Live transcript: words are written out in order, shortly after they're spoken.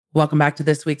Welcome back to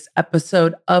this week's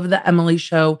episode of The Emily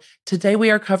Show. Today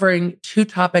we are covering two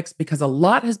topics because a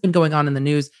lot has been going on in the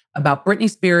news about Britney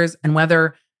Spears and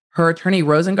whether her attorney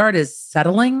Rosengart is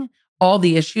settling all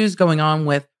the issues going on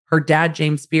with her dad,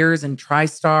 James Spears, and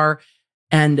TriStar,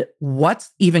 and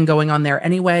what's even going on there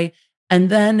anyway. And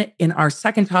then in our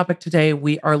second topic today,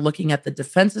 we are looking at the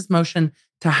defense's motion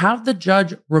to have the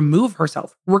judge remove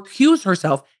herself, recuse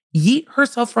herself, yeet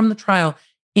herself from the trial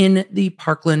in the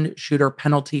Parkland shooter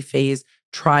penalty phase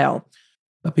trial.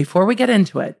 But before we get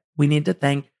into it, we need to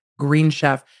thank Green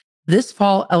Chef. This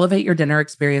fall, elevate your dinner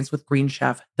experience with Green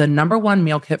Chef, the #1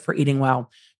 meal kit for eating well.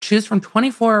 Choose from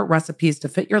 24 recipes to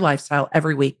fit your lifestyle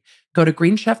every week. Go to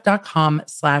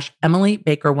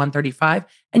greenchef.com/EmilyBaker135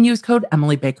 and use code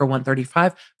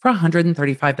EmilyBaker135 for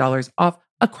 $135 off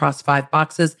across 5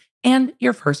 boxes, and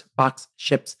your first box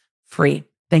ships free.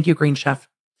 Thank you, Green Chef.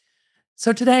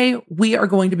 So today we are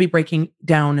going to be breaking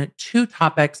down two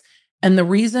topics. And the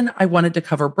reason I wanted to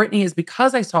cover Britney is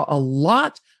because I saw a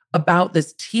lot about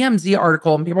this TMZ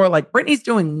article and people are like, Britney's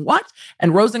doing what?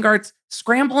 And Rosengart's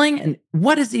scrambling, and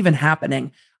what is even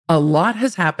happening? A lot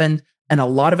has happened and a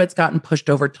lot of it's gotten pushed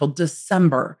over till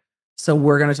December. So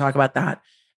we're going to talk about that.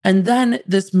 And then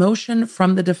this motion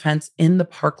from the defense in the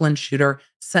Parkland shooter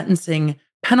sentencing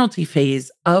penalty phase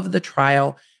of the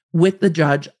trial with the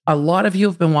judge. A lot of you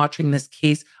have been watching this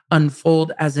case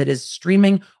unfold as it is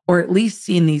streaming, or at least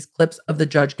seen these clips of the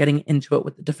judge getting into it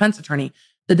with the defense attorney.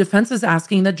 The defense is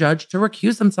asking the judge to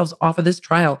recuse themselves off of this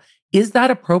trial. Is that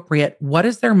appropriate? What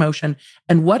is their motion?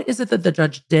 And what is it that the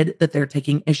judge did that they're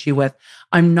taking issue with?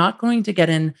 I'm not going to get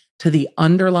into the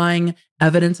underlying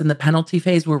evidence in the penalty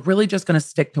phase. We're really just going to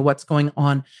stick to what's going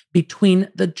on between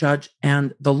the judge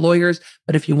and the lawyers.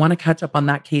 But if you want to catch up on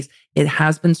that case, it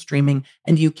has been streaming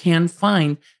and you can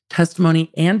find testimony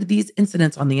and these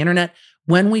incidents on the internet.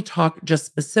 When we talk just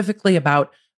specifically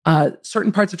about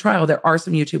certain parts of trial, there are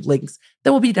some YouTube links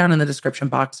that will be down in the description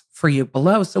box for you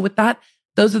below. So with that,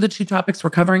 those are the two topics we're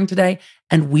covering today,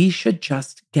 and we should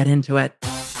just get into it.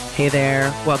 Hey there,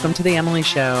 welcome to The Emily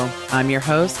Show. I'm your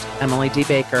host, Emily D.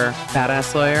 Baker,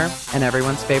 badass lawyer and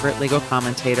everyone's favorite legal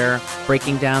commentator,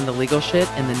 breaking down the legal shit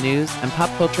in the news and pop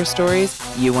culture stories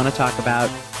you want to talk about.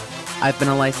 I've been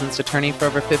a licensed attorney for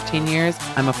over 15 years.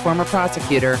 I'm a former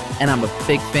prosecutor, and I'm a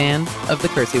big fan of the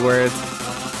cursey words.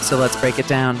 So let's break it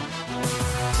down.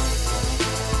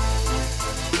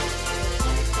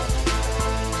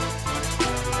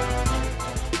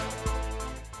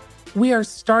 We are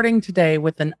starting today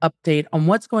with an update on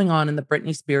what's going on in the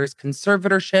Britney Spears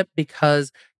conservatorship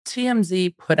because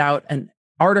TMZ put out an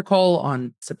article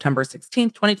on September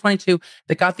 16th, 2022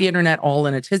 that got the internet all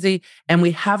in a tizzy. And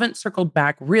we haven't circled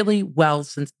back really well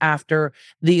since after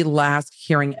the last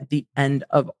hearing at the end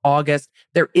of August.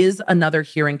 There is another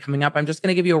hearing coming up. I'm just going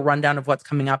to give you a rundown of what's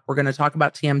coming up. We're going to talk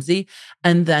about TMZ,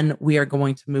 and then we are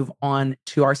going to move on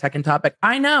to our second topic.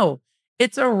 I know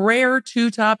it's a rare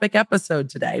two-topic episode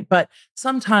today, but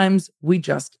sometimes we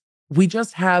just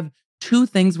have two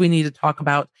things we need to talk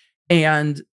about,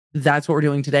 and that's what we're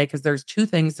doing today because there's two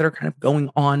things that are kind of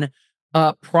going on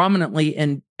prominently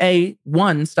in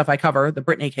one stuff I cover, the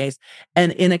Britney case,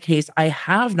 and in a case I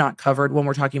have not covered when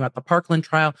we're talking about the Parkland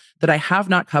trial that I have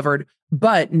not covered.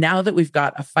 But now that we've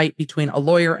got a fight between a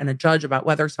lawyer and a judge about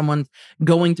whether someone's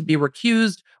going to be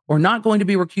recused or not going to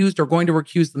be recused or going to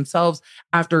recuse themselves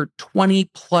after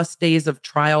 20 plus days of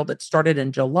trial that started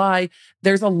in July,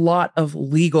 there's a lot of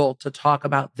legal to talk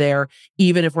about there,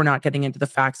 even if we're not getting into the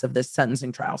facts of this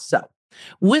sentencing trial. So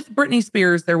with Britney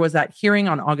Spears, there was that hearing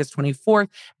on August 24th,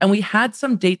 and we had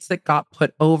some dates that got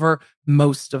put over,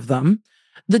 most of them.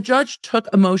 The judge took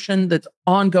a motion that's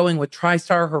ongoing with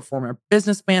TriStar, her former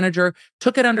business manager,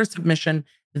 took it under submission,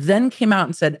 then came out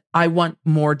and said, I want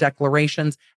more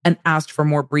declarations, and asked for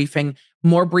more briefing.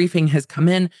 More briefing has come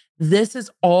in. This is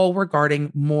all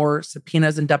regarding more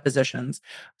subpoenas and depositions.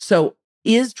 So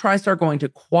is TriStar going to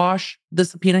quash the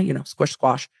subpoena, squish,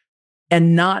 squash,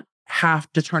 and not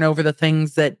have to turn over the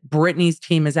things that Britney's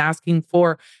team is asking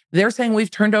for? They're saying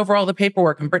we've turned over all the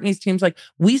paperwork, and Britney's team's like,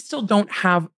 we still don't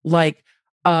have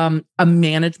a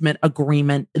management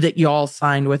agreement that y'all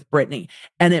signed with Britney.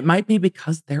 And it might be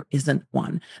because there isn't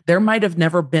one. There might have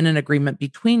never been an agreement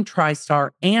between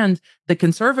TriStar and the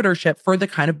conservatorship for the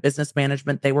kind of business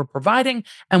management they were providing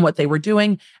and what they were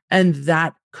doing. And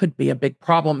that could be a big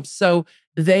problem. So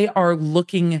they are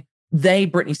looking,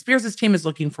 Britney Spears' team is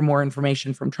looking for more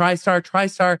information from TriStar.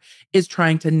 TriStar is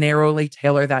trying to narrowly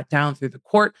tailor that down through the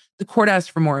court. The court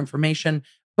asked for more information.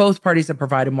 Both parties have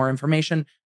provided more information.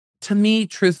 To me,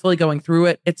 truthfully, going through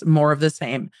it, it's more of the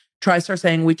same. TriStar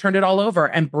saying, we turned it all over.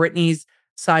 And Britney's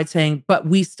side saying, but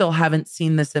we still haven't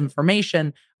seen this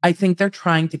information. I think they're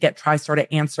trying to get TriStar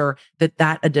to answer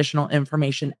that additional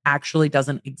information actually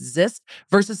doesn't exist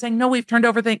versus saying, no, we've turned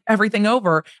everything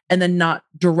over, and then not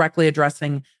directly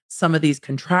addressing some of these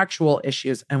contractual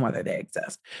issues and whether they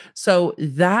exist. So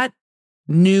that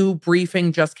new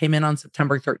briefing just came in on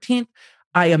September 13th.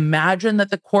 I imagine that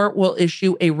the court will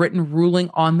issue a written ruling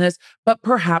on this, but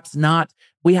perhaps not.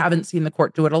 We haven't seen the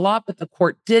court do it a lot, but the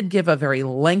court did give a very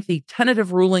lengthy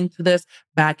tentative ruling to this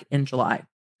back in July.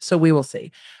 So we will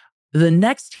see. The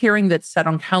next hearing that's set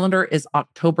on calendar is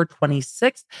October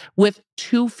 26th with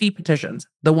 2 fee petitions.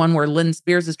 The one where Lynn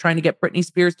Spears is trying to get Britney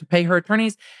Spears to pay her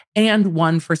attorneys, and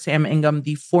one for Sam Ingham,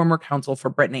 the former counsel for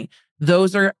Britney.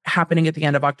 Those are happening at the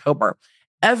end of October.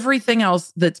 Everything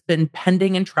else that's been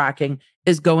pending and tracking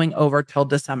is going over till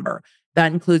December.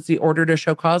 That includes the order to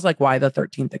show cause, like why the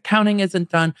 13th accounting isn't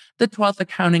done, the 12th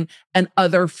accounting, and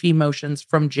other fee motions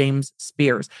from James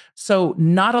Spears. So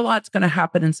not a lot's going to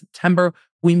happen in September.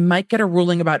 We might get a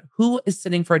ruling about who is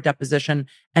sitting for a deposition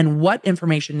and what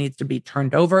information needs to be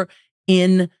turned over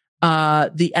in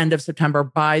the end of September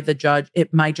by the judge.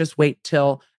 It might just wait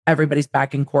till everybody's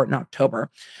back in court in October.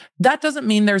 That doesn't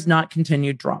mean there's not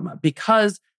continued drama,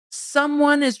 because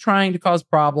someone is trying to cause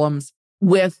problems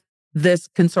with this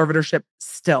conservatorship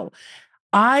still.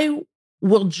 I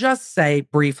will just say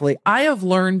briefly, I have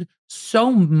learned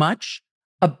so much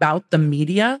about the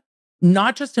media,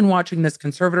 not just in watching this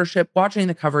conservatorship, watching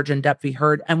the coverage in Depth v.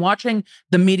 Heard, and watching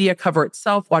the media cover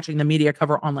itself, watching the media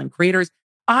cover online creators.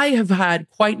 I have had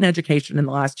quite an education in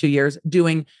the last 2 years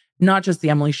doing not just the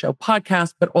Emily Show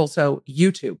podcast, but also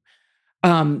YouTube,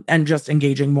 and just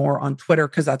engaging more on Twitter,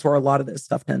 because that's where a lot of this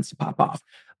stuff tends to pop off.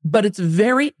 But it's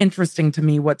very interesting to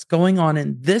me what's going on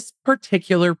in this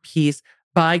particular piece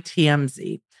by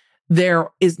TMZ. There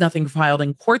is nothing filed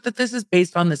in court that this is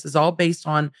based on. This is all based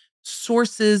on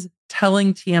sources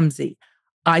telling TMZ.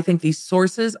 I think these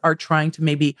sources are trying to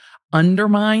maybe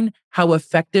undermine how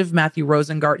effective Matthew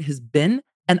Rosengart has been,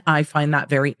 and I find that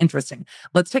very interesting.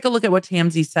 Let's take a look at what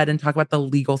TMZ said and talk about the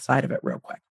legal side of it real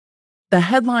quick. The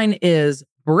headline is,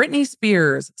 Britney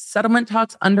Spears, settlement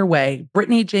talks underway.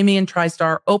 Britney, Jamie, and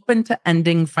TriStar open to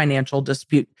ending financial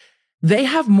dispute. They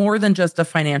have more than just a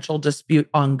financial dispute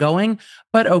ongoing,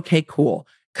 but okay, cool.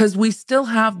 Because we still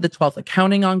have the 12th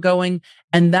accounting ongoing,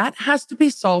 and that has to be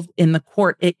solved in the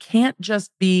court. It can't just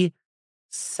be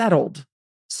settled.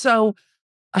 So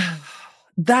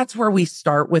that's where we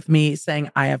start with me saying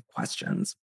I have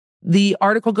questions. The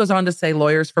article goes on to say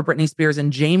lawyers for Britney Spears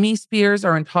and Jamie Spears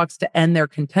are in talks to end their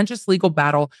contentious legal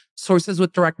battle. Sources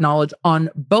with direct knowledge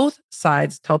on both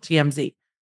sides tell TMZ.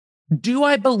 Do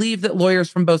I believe that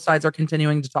lawyers from both sides are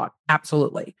continuing to talk?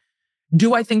 Absolutely.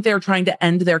 Do I think they're trying to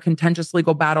end their contentious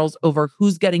legal battles over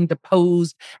who's getting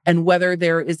deposed and whether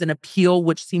there is an appeal,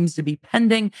 which seems to be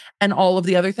pending, and all of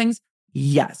the other things?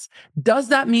 Yes. Does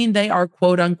that mean they are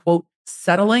quote unquote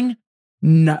settling?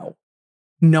 No.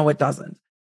 No, it doesn't.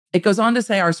 It goes on to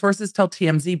say, our sources tell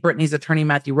TMZ Britney's attorney,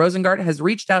 Matthew Rosengart, has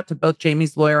reached out to both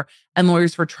Jamie's lawyer and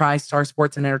lawyers for TriStar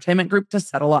Sports and Entertainment Group to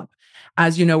settle up.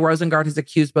 As you know, Rosengart has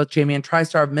accused both Jamie and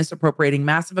TriStar of misappropriating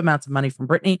massive amounts of money from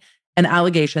Britney, an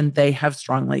allegation they have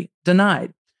strongly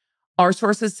denied. Our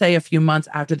sources say a few months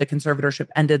after the conservatorship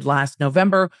ended last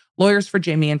November, lawyers for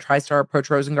Jamie and TriStar approached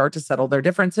Rosengart to settle their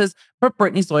differences, but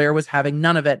Britney's lawyer was having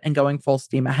none of it and going full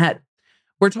steam ahead.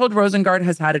 We're told Rosengart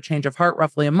has had a change of heart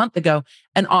roughly a month ago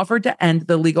and offered to end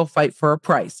the legal fight for a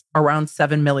price, around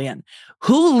 $7 million.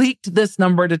 Who leaked this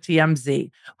number to TMZ?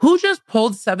 Who just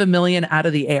pulled $7 million out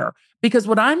of the air? Because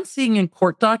what I'm seeing in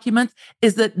court documents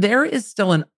is that there is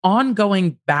still an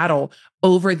ongoing battle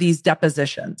over these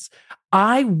depositions.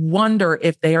 I wonder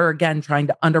if they are again trying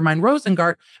to undermine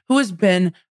Rosengart, who has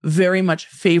been very much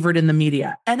favored in the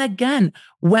media. And again,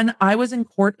 when I was in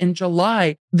court in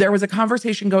July, there was a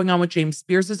conversation going on with James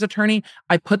Spears' attorney.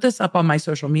 I put this up on my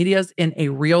social medias in a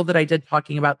reel that I did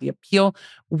talking about the appeal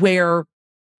where,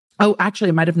 oh, actually,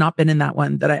 it might have not been in that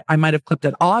one that I might have clipped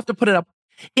it. I'll have to put it up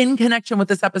in connection with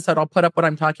this episode. I'll put up what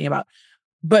I'm talking about.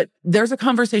 But there's a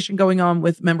conversation going on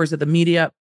with members of the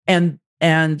media and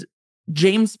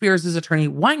James Spears' attorney,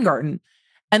 Weingarten.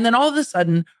 And then all of a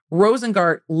sudden,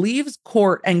 Rosengart leaves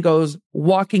court and goes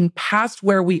walking past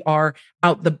where we are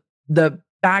out the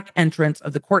back entrance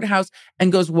of the courthouse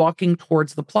and goes walking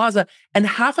towards the plaza. And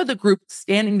half of the group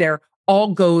standing there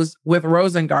all goes with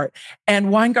Rosengart. And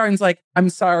Weingarten's like, I'm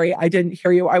sorry, I didn't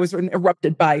hear you. I was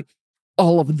interrupted by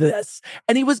all of this.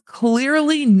 And he was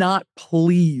clearly not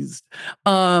pleased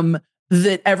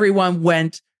that everyone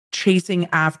went chasing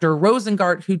after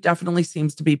Rosengart, who definitely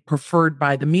seems to be preferred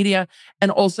by the media and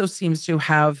also seems to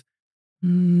have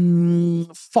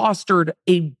fostered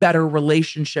a better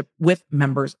relationship with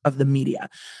members of the media.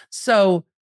 So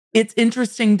it's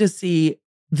interesting to see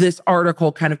this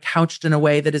article kind of couched in a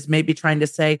way that is maybe trying to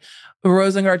say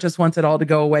Rosengart just wants it all to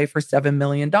go away for $7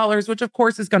 million, which of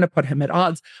course is going to put him at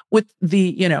odds with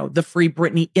the free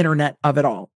Britney internet of it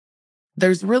all.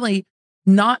 There's really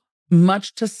not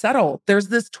much to settle. There's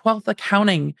this 12th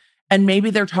accounting, and maybe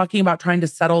they're talking about trying to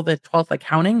settle the 12th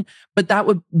accounting, but that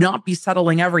would not be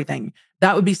settling everything.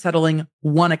 That would be settling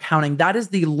one accounting. That is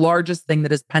the largest thing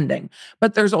that is pending.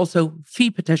 But there's also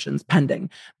fee petitions pending.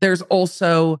 There's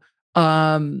also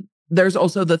the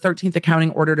 13th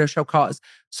accounting order to show cause.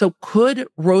 So could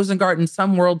Rosengart in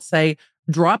some world say,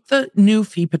 drop the new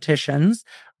fee petitions,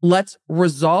 let's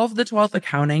resolve the 12th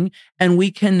accounting, and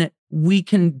we can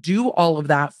do all of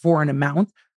that for an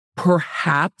amount,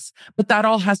 perhaps, but that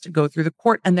all has to go through the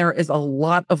court, and there is a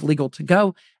lot of legal to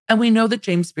go. And we know that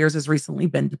James Spears has recently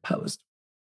been deposed.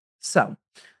 So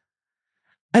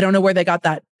I don't know where they got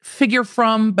that figure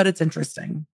from, but it's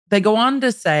interesting. They go on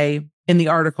to say in the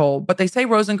article, but they say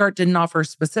Rosengart didn't offer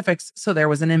specifics, so there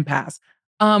was an impasse.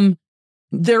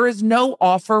 There is no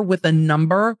offer with a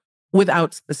number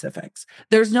without specifics.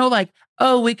 There's no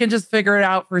we can just figure it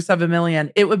out for $7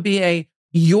 million. It would be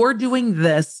you're doing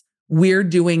this, we're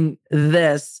doing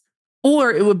this.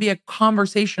 Or it would be a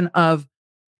conversation of,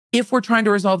 if we're trying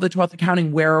to resolve the 12th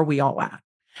accounting, where are we all at?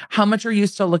 How much are you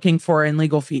still looking for in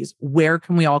legal fees? Where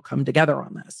can we all come together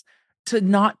on this to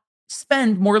not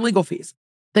spend more legal fees?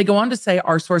 They go on to say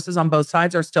our sources on both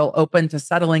sides are still open to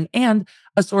settling, and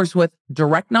a source with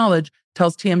direct knowledge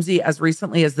tells TMZ as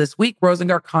recently as this week,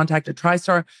 Rosengart contacted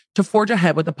TriStar to forge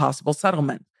ahead with a possible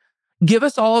settlement. Give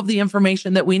us all of the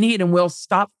information that we need and we'll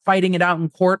stop fighting it out in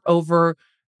court over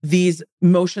these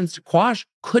motions to quash.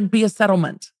 Could be a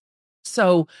settlement.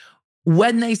 So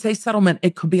when they say settlement,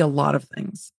 it could be a lot of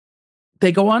things.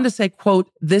 They go on to say,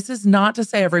 quote, this is not to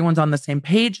say everyone's on the same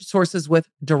page. Sources with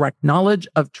direct knowledge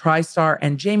of TriStar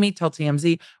and Jamie tell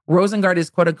TMZ Rosengart is,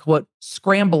 quote unquote,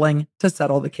 scrambling to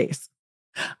settle the case.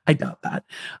 I doubt that.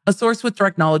 A source with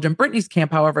direct knowledge in Britney's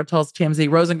camp, however, tells TMZ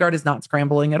Rosengart is not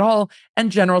scrambling at all,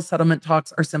 and general settlement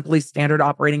talks are simply standard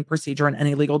operating procedure in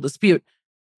any legal dispute.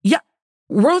 Yeah,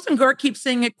 Rosengart keeps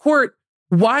saying at court,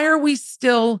 why are we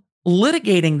still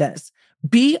litigating this?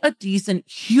 Be a decent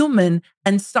human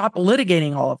and stop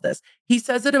litigating all of this. He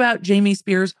says it about Jamie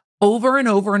Spears over and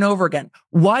over and over again.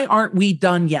 Why aren't we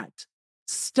done yet?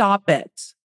 Stop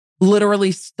it.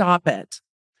 Literally stop it.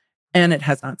 And it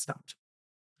has not stopped.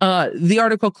 The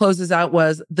article closes out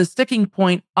was the sticking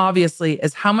point, obviously,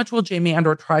 is how much will Jamie and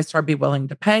or TriStar be willing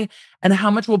to pay, and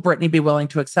how much will Britney be willing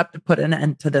to accept to put an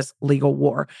end to this legal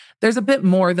war? There's a bit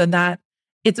more than that.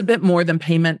 It's a bit more than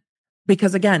payment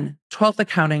because, again, 12th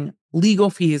accounting, legal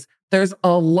fees, there's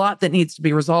a lot that needs to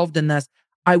be resolved in this.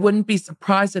 I wouldn't be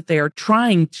surprised if they are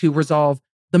trying to resolve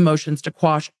the motions to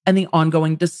quash and the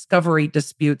ongoing discovery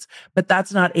disputes, but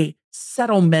that's not a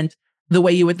settlement the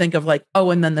way you would think of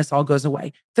and then this all goes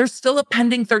away. There's still a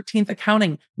pending 13th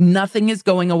accounting. Nothing is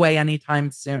going away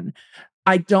anytime soon.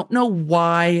 I don't know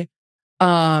why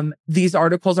these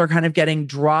articles are kind of getting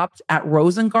dropped at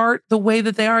Rosengart the way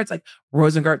that they are. It's like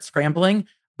Rosengart scrambling,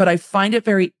 but I find it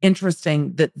very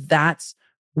interesting that that's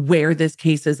where this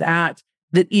case is at,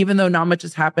 that even though not much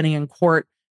is happening in court,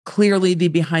 clearly the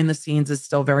behind the scenes is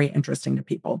still very interesting to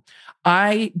people.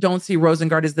 I don't see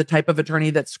Rosengart as the type of attorney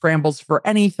that scrambles for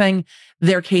anything.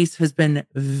 Their case has been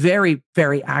very,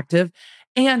 very active.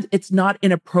 And it's not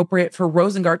inappropriate for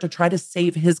Rosengart to try to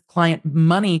save his client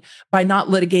money by not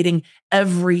litigating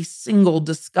every single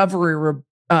discovery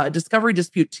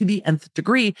dispute to the nth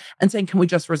degree and saying, can we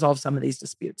just resolve some of these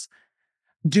disputes?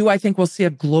 Do I think we'll see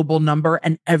a global number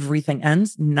and everything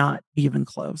ends? Not even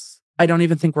close. I don't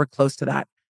even think we're close to that.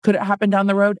 Could it happen down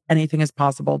the road? Anything is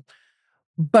possible.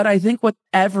 But I think what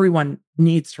everyone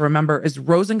needs to remember is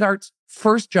Rosengart's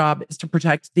first job is to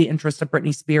protect the interests of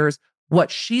Britney Spears, what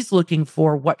she's looking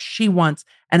for, what she wants,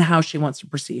 and how she wants to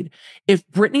proceed. If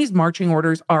Britney's marching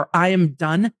orders are, I am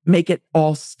done, make it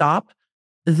all stop,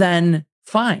 then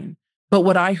fine. But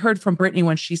what I heard from Britney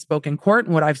when she spoke in court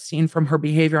and what I've seen from her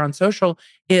behavior on social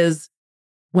is,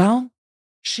 well,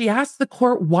 she asked the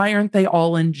court, why aren't they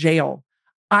all in jail?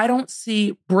 I don't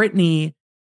see Britney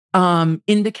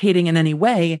indicating in any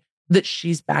way that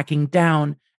she's backing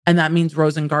down. And that means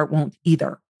Rosengart won't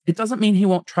either. It doesn't mean he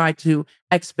won't try to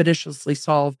expeditiously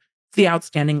solve the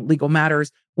outstanding legal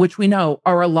matters, which we know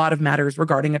are a lot of matters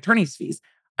regarding attorney's fees.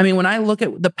 I mean, when I look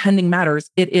at the pending matters,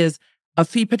 it is a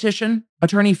fee petition,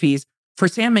 attorney fees for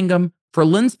Sam Ingham, for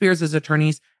Lynn Spears'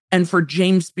 attorneys, and for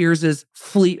James Spears'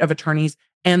 fleet of attorneys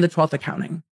and the 12th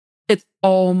accounting. It's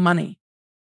all money.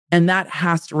 And that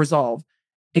has to resolve,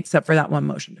 except for that one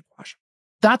motion to quash.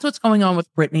 That's what's going on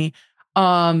with Britney.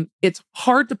 It's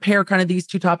hard to pair kind of these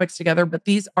two topics together, but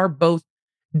these are both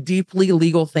deeply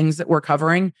legal things that we're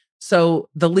covering. So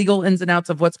the legal ins and outs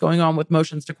of what's going on with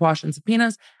motions to quash and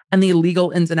subpoenas, and the legal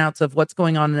ins and outs of what's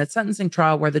going on in a sentencing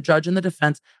trial where the judge and the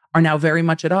defense are now very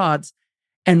much at odds,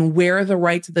 and where the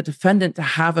rights of the defendant to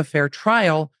have a fair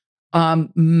trial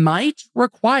might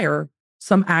require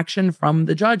some action from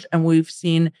the judge. And we've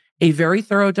seen a very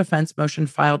thorough defense motion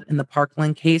filed in the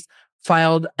Parkland case,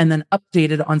 filed and then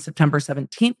updated on September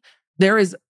 17th. There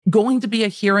is going to be a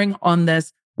hearing on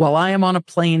this while I am on a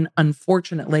plane,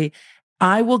 unfortunately.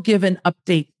 I will give an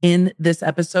update in this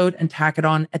episode and tack it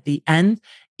on at the end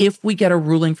if we get a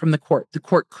ruling from the court. The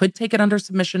court could take it under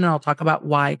submission, and I'll talk about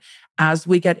why as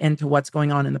we get into what's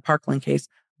going on in the Parkland case.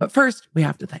 But first, we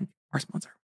have to thank our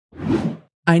sponsor.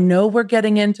 I know we're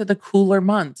getting into the cooler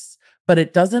months, but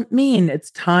it doesn't mean it's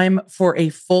time for a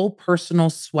full personal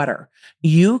sweater.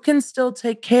 You can still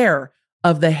take care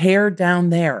of the hair down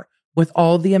there with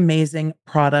all the amazing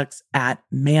products at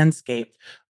Manscaped.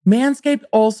 Manscaped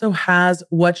also has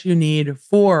what you need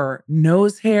for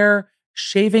nose hair,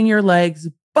 shaving your legs,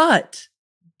 but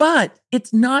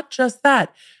it's not just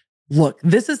that. Look,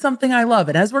 this is something I love.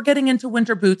 And as we're getting into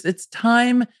winter boots, it's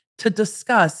time to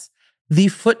discuss the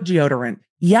foot deodorant.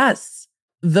 Yes,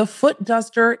 the foot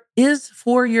duster is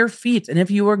for your feet. And if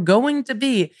you are going to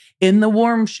be in the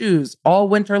warm shoes all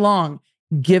winter long,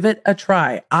 give it a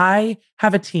try. I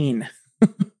have a teen.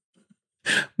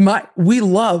 We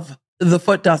love the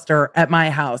foot duster at my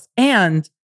house. And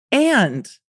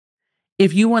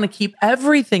if you want to keep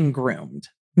everything groomed,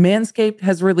 Manscaped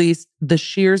has released the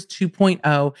Shears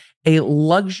 2.0, a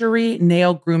luxury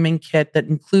nail grooming kit that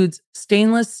includes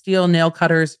stainless steel nail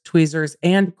cutters, tweezers,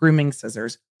 and grooming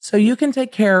scissors. So you can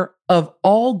take care of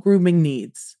all grooming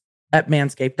needs at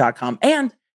manscaped.com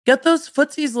and get those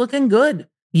footsies looking good.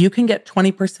 You can get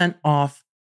 20% off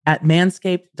at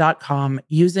manscaped.com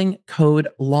using code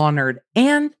LAWNERD,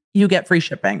 and you get free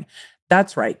shipping.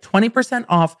 That's right, 20%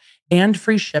 off and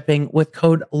free shipping with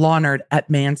code LAWNERD at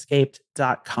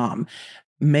manscaped.com.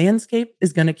 Manscaped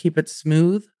is going to keep it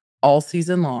smooth all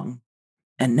season long.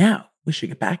 And now we should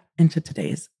get back into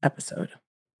today's episode.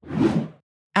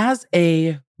 As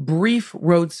a brief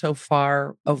road so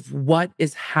far of what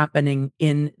is happening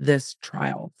in this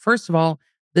trial. First of all,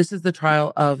 this is the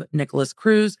trial of Nikolas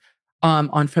Cruz.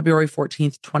 On February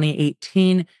 14th,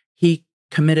 2018, he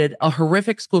committed a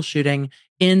horrific school shooting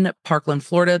in Parkland,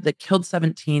 Florida that killed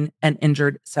 17 and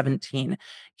injured 17.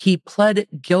 He pled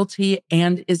guilty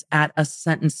and is at a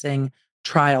sentencing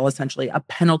trial, essentially a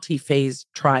penalty phase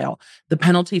trial. The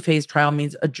penalty phase trial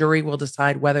means a jury will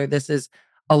decide whether this is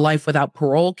a life without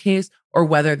parole case or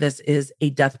whether this is a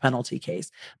death penalty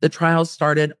case. The trial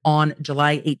started on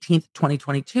July 18th,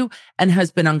 2022, and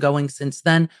has been ongoing since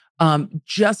then.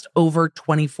 Just over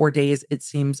 24 days, it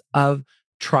seems, of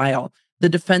trial. The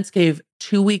defense gave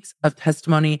 2 weeks of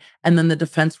testimony, and then the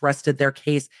defense rested their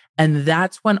case. And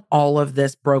that's when all of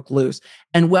this broke loose.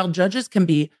 And while judges can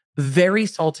be very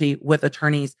salty with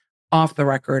attorneys off the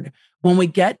record, when we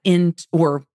get into,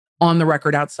 or on the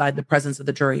record outside the presence of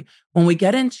the jury, when we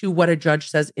get into what a judge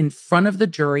says in front of the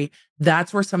jury,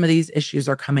 that's where some of these issues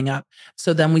are coming up.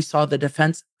 So then we saw the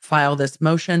defense file this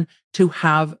motion to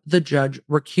have the judge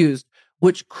recused,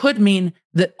 which could mean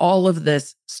that all of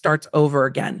this starts over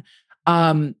again.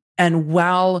 And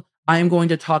while I am going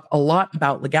to talk a lot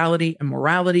about legality and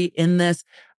morality in this,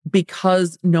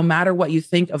 because no matter what you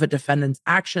think of a defendant's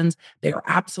actions, they are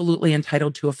absolutely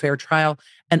entitled to a fair trial.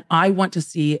 And I want to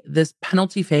see this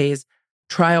penalty phase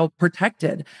trial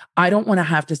protected. I don't want to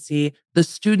have to see the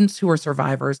students who are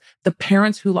survivors, the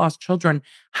parents who lost children,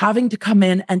 having to come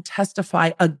in and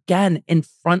testify again in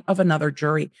front of another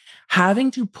jury, having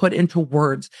to put into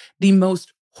words the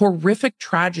most horrific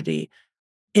tragedy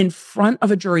in front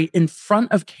of a jury, in front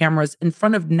of cameras, in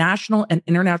front of national and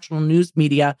international news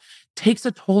media, takes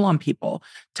a toll on people.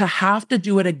 To have to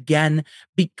do it again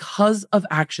because of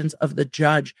actions of the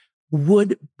judge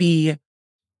would be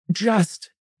just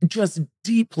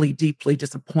deeply, deeply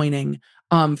disappointing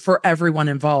for everyone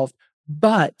involved.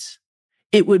 But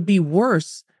it would be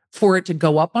worse for it to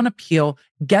go up on appeal,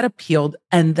 get appealed,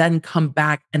 and then come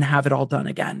back and have it all done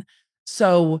again.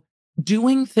 So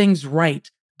doing things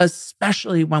right,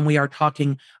 especially when we are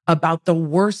talking about the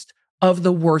worst of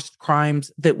the worst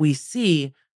crimes that we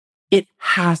see, it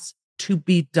has to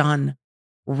be done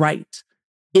right.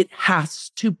 It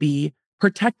has to be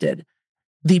protected.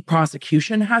 The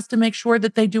prosecution has to make sure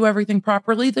that they do everything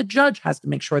properly. The judge has to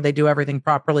make sure they do everything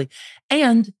properly.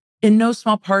 And in no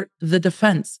small part, the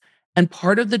defense. And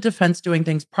part of the defense doing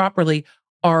things properly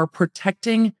are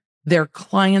protecting their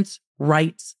clients'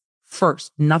 rights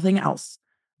first, nothing else.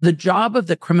 The job of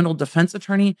the criminal defense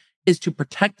attorney is to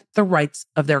protect the rights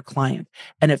of their client.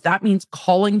 And if that means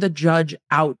calling the judge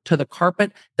out to the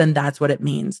carpet, then that's what it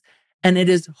means. And it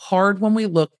is hard when we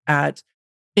look at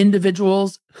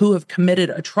individuals who have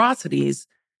committed atrocities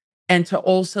and to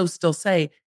also still say,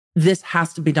 this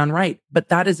has to be done right. But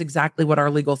that is exactly what our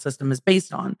legal system is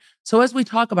based on. So as we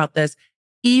talk about this,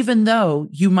 even though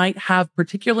you might have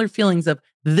particular feelings of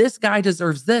this guy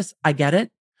deserves this, I get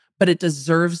it, but it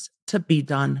deserves to be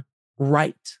done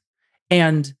right.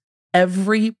 And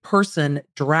every person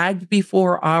dragged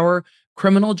before our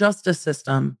criminal justice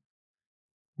system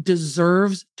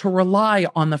deserves to rely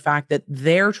on the fact that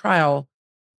their trial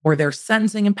or their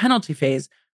sentencing and penalty phase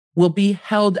will be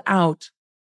held out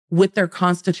with their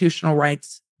constitutional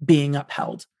rights being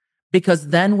upheld. Because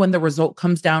then when the result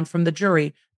comes down from the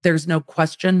jury, there's no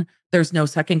question, there's no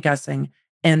second guessing,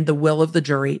 and the will of the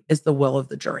jury is the will of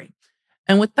the jury.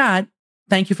 And with that,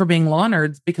 thank you for being law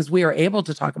nerds, because we are able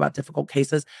to talk about difficult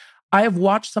cases. I have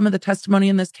watched some of the testimony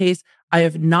in this case. I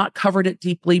have not covered it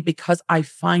deeply because I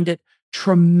find it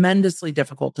tremendously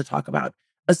difficult to talk about,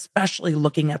 especially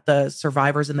looking at the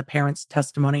survivors and the parents'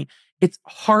 testimony. It's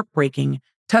heartbreaking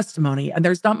testimony, and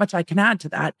there's not much I can add to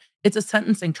that. It's a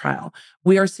sentencing trial.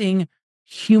 We are seeing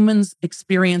humans'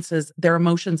 experiences, their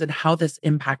emotions, and how this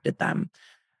impacted them.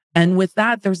 And with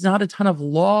that, there's not a ton of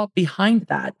law behind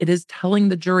that. It is telling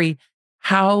the jury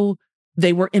how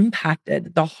they were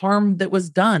impacted, the harm that was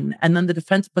done. And then the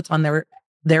defense puts on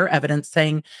their evidence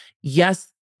saying,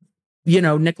 yes,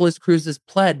 Nikolas Cruz is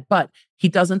pled, but he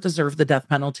doesn't deserve the death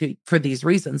penalty for these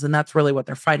reasons. And that's really what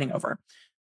they're fighting over.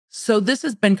 So this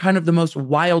has been kind of the most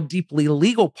wild, deeply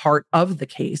legal part of the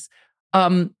case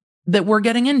that we're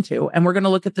getting into. And we're going to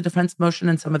look at the defense motion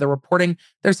and some of the reporting.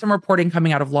 There's some reporting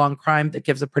coming out of Law and Crime that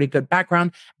gives a pretty good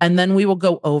background. And then we will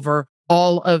go over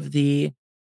all of the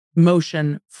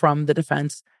motion from the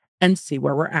defense and see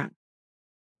where we're at.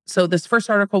 So this first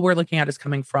article we're looking at is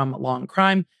coming from Law and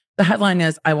Crime. The headline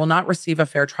is, "I will not receive a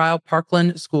fair trial.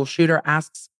 Parkland school shooter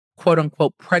asks, quote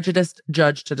unquote, prejudiced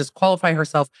judge to disqualify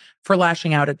herself for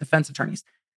lashing out at defense attorneys."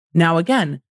 Now,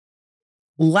 again,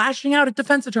 lashing out at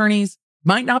defense attorneys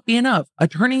might not be enough.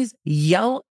 Attorneys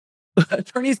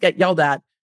get yelled at.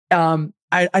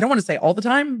 I don't want to say all the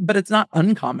time, but it's not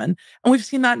uncommon. And we've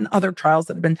seen that in other trials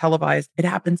that have been televised. It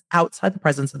happens outside the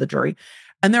presence of the jury.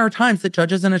 And there are times that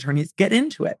judges and attorneys get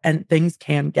into it and things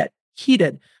can get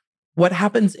heated. What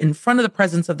happens in front of the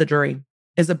presence of the jury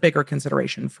is a bigger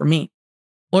consideration for me.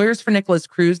 Lawyers for Nikolas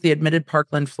Cruz, the admitted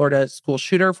Parkland, Florida school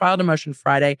shooter, filed a motion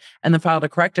Friday and then filed a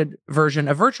corrected version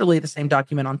of virtually the same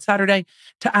document on Saturday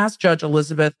to ask Judge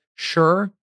Elizabeth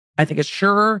Schur,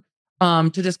 to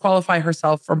disqualify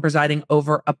herself from presiding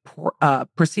over a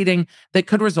proceeding that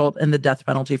could result in the death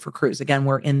penalty for Cruz. Again,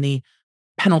 we're in the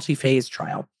penalty phase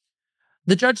trial.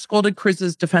 The judge scolded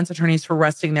Cruz's defense attorneys for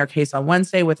resting their case on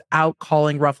Wednesday without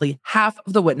calling roughly half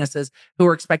of the witnesses who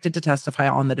were expected to testify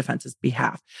on the defense's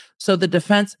behalf. So the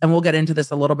defense, and we'll get into this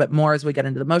a little bit more as we get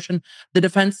into the motion, the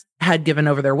defense had given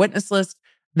over their witness list.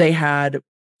 They had,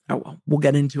 we'll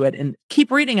get into it. And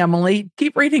keep reading, Emily.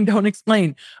 Keep reading, don't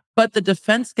explain. But the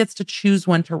defense gets to choose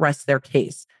when to rest their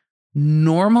case.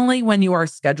 Normally, when you are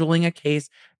scheduling a case,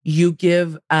 you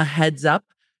give a heads up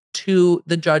to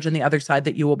the judge on the other side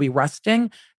that you will be resting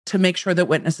to make sure that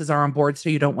witnesses are on board so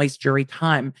you don't waste jury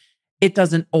time. It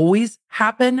doesn't always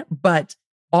happen, but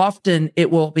often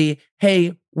it will be,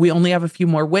 hey, we only have a few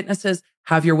more witnesses,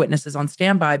 have your witnesses on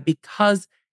standby, because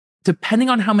depending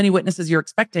on how many witnesses you're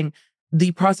expecting,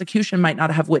 the prosecution might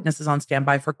not have witnesses on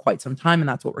standby for quite some time, and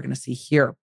that's what we're going to see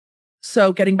here.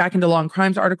 So getting back into Law and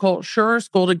Crime's article, Schur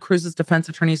scolded Cruz's defense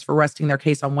attorneys for resting their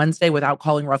case on Wednesday without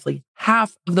calling roughly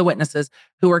half of the witnesses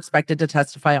who were expected to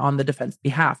testify on the defense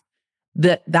behalf.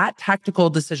 That tactical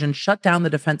decision shut down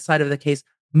the defense side of the case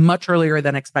much earlier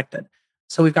than expected.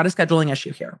 So we've got a scheduling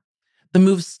issue here. The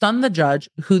move stunned the judge,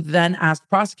 who then asked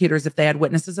prosecutors if they had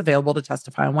witnesses available to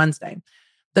testify on Wednesday.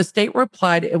 The state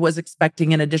replied it was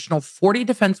expecting an additional 40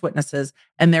 defense witnesses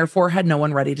and therefore had no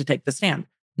one ready to take the stand.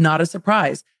 Not a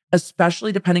surprise,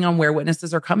 especially depending on where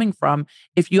witnesses are coming from.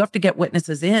 If you have to get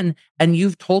witnesses in and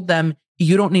you've told them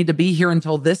you don't need to be here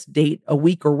until this date, a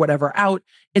week or whatever out,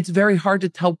 it's very hard to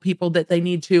tell people that they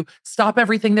need to stop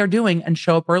everything they're doing and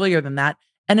show up earlier than that.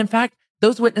 And in fact,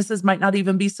 those witnesses might not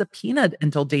even be subpoenaed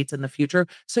until dates in the future.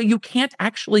 So you can't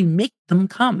actually make them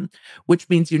come, which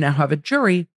means you now have a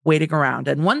jury waiting around.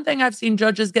 And one thing I've seen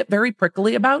judges get very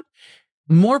prickly about,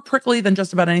 more prickly than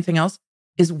just about anything else,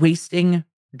 is wasting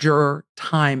juror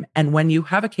time. And when you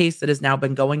have a case that has now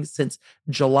been going since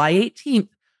July 18th,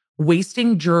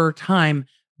 wasting juror time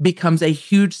becomes a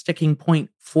huge sticking point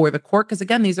for the court. Because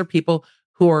again, these are people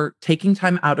who are taking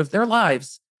time out of their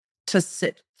lives to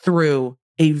sit through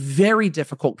a very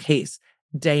difficult case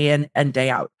day in and day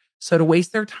out. So to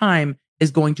waste their time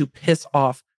is going to piss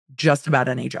off just about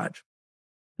any judge.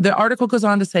 The article goes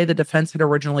on to say the defense had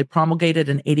originally promulgated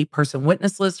an 80-person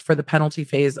witness list for the penalty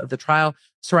phase of the trial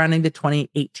surrounding the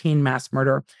 2018 mass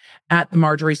murder at the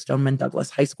Marjorie Stoneman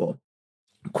Douglas High School.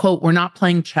 Quote, "We're not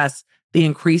playing chess," the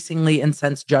increasingly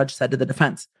incensed judge said to the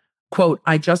defense. Quote,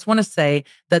 "I just want to say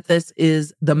that this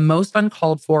is the most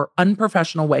uncalled for,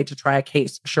 unprofessional way to try a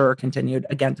case," Schur continued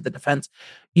again to the defense.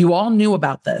 "You all knew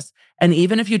about this. And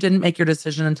even if you didn't make your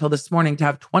decision until this morning, to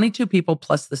have 22 people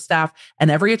plus the staff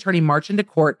and every attorney march into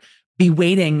court, be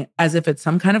waiting as if it's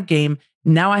some kind of game,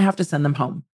 now I have to send them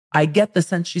home." I get the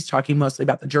sense she's talking mostly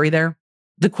about the jury there.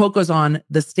 The quote goes on,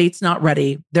 "The state's not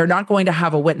ready. They're not going to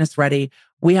have a witness ready.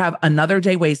 We have another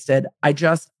day wasted.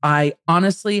 I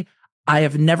honestly, I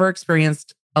have never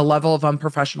experienced a level of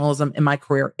unprofessionalism in my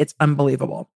career. It's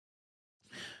unbelievable."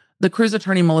 The Cruz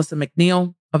attorney, Melissa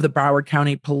McNeil of the Broward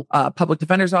County Public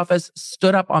Defender's Office,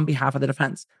 stood up on behalf of the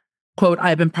defense. Quote, "I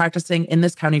have been practicing in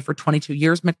this county for 22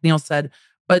 years, McNeil said,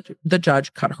 but the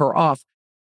judge cut her off.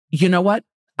 "You know what?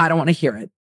 I don't want to hear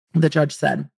it," the judge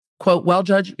said. Quote, "Well,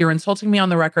 Judge, you're insulting me on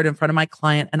the record in front of my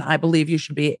client, and I believe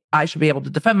I should be able to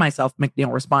defend myself,"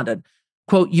 McNeil responded.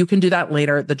 Quote, "You can do that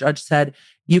later," the judge said.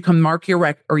 "You can mark your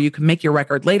record, or you can make your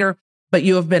record later, but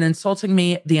you have been insulting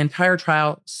me the entire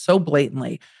trial so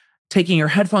blatantly, taking your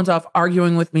headphones off,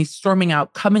 arguing with me, storming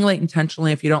out, coming late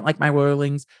intentionally if you don't like my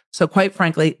rulings. So quite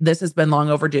frankly, this has been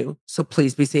long overdue. So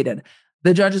please be seated."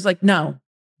 The judge is like, "No,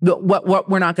 what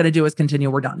we're not going to do is continue.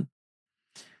 We're done."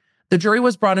 The jury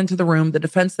was brought into the room. The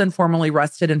defense then formally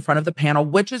rested in front of the panel,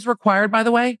 which is required, by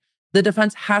the way. The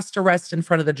defense has to rest in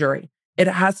front of the jury. It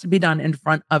has to be done in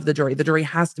front of the jury. The jury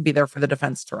has to be there for the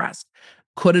defense to rest.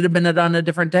 Could it have been done a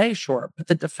different day? Sure. But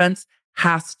the defense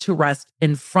has to rest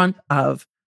in front of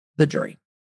the jury.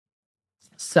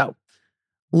 So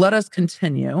let us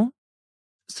continue.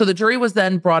 So the jury was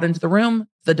then brought into the room.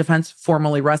 The defense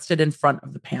formally rested in front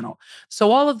of the panel.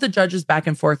 So all of the judges back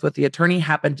and forth with the attorney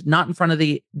happened not in front of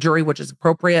the jury, which is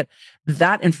appropriate.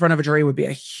 That in front of a jury would be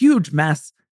a huge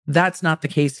mess. That's not the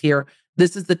case here.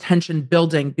 This is the tension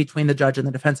building between the judge and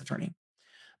the defense attorney.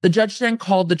 The judge then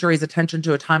called the jury's attention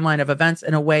to a timeline of events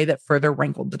in a way that further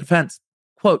rankled the defense.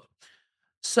 Quote,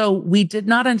 "So we did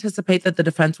not anticipate that the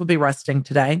defense would be resting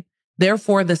today.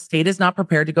 Therefore, the state is not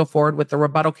prepared to go forward with the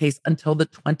rebuttal case until the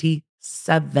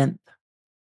 27th.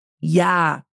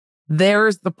 Yeah,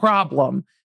 there's the problem.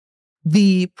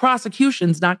 The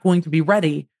prosecution's not going to be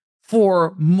ready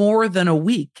for more than a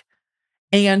week.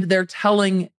 And they're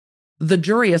telling the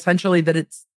jury essentially that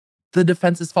it's the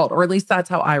defense's fault, or at least that's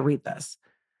how I read this.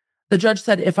 The judge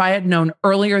said, if I had known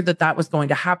earlier that that was going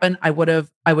to happen, I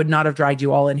would not have dragged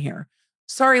you all in here.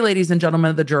 Sorry, ladies and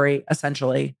gentlemen of the jury,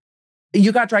 essentially.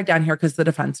 You got dragged down here because the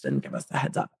defense didn't give us the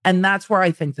heads up. And that's where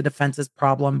I think the defense's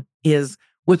problem is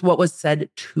with what was said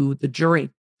to the jury.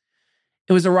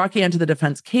 It was a rocky end to the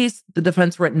defense case. The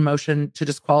defense written motion to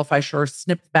disqualify Schur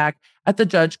snipped back at the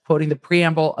judge, quoting the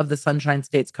preamble of the Sunshine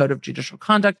State's Code of Judicial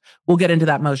Conduct. We'll get into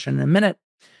that motion in a minute.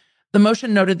 The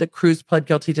motion noted that Cruz pled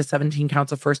guilty to 17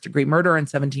 counts of first-degree murder and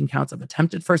 17 counts of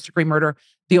attempted first-degree murder.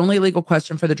 The only legal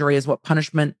question for the jury is what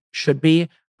punishment should be,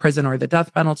 prison or the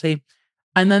death penalty.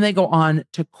 And then they go on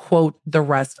to quote the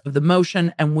rest of the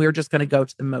motion, and we're just going to go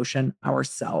to the motion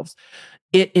ourselves.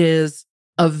 It is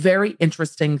a very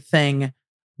interesting thing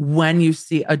when you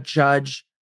see a judge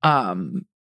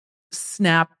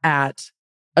snap at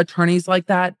attorneys like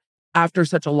that after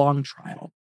such a long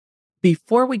trial.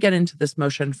 Before we get into this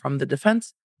motion from the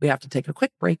defense, we have to take a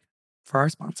quick break for our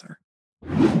sponsor.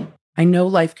 I know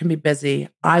life can be busy.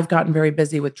 I've gotten very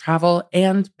busy with travel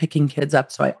and picking kids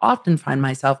up, so I often find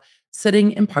myself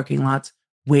sitting in parking lots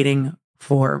waiting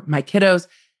for my kiddos.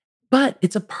 But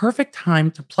it's a perfect time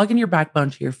to plug in your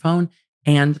backbone to your phone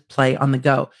and play on the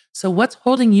go. So what's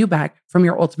holding you back from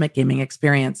your ultimate gaming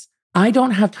experience? I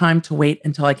don't have time to wait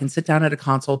until I can sit down at a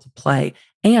console to play.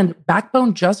 And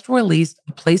Backbone just released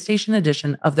a PlayStation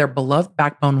edition of their beloved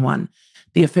Backbone 1.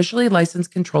 The officially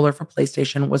licensed controller for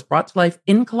PlayStation was brought to life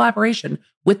in collaboration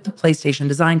with the PlayStation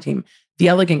design team. The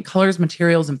elegant colors,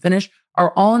 materials, and finish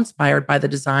are all inspired by the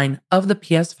design of the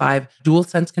PS5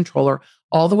 DualSense controller,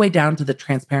 all the way down to the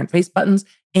transparent face buttons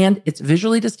and its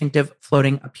visually distinctive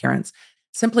floating appearance.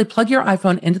 Simply plug your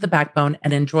iPhone into the Backbone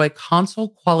and enjoy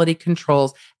console-quality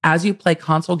controls as you play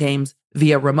console games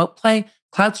via remote play,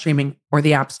 cloud streaming, or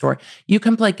the App Store. You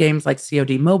can play games like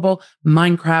COD Mobile,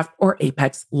 Minecraft, or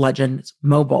Apex Legends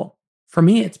Mobile. For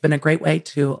me, it's been a great way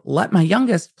to let my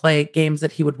youngest play games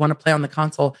that he would want to play on the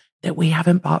console that we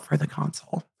haven't bought for the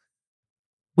console.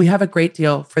 We have a great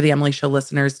deal for the Emily Show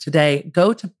listeners today.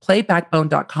 Go to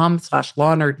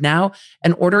playbackbone.com/lawNerd now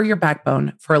and order your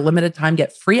Backbone. For a limited time,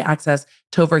 get free access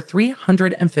to over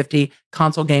 350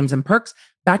 console games and perks.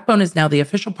 Backbone is now the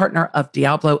official partner of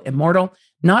Diablo Immortal.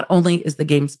 Not only is the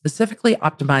game specifically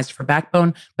optimized for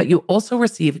Backbone, but you also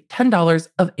receive $10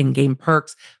 of in-game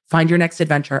perks. Find your next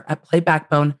adventure at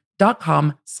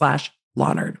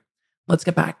playbackbone.com/lawNerd. Let's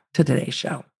get back to today's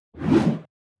show.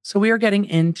 So we are getting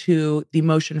into the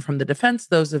motion from the defense.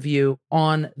 Those of you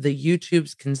on the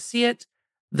YouTubes can see it.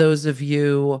 Those of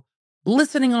you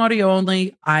listening audio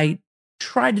only, I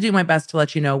try to do my best to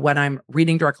let you know when I'm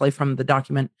reading directly from the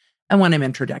document and when I'm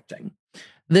interjecting.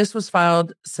 This was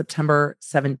filed September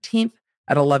 17th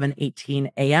at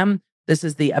 11:18 a.m. This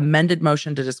is the amended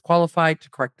motion to disqualify to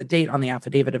correct the date on the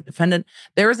affidavit of defendant.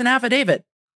 There is an affidavit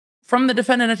from the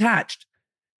defendant attached.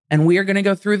 And we are going to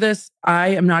go through this. I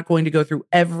am not going to go through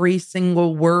every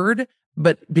single word,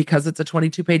 but because it's a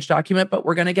 22-page document, but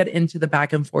we're going to get into the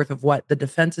back and forth of what the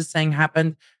defense is saying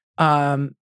happened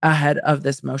ahead of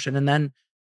this motion. And then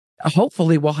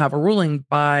hopefully we'll have a ruling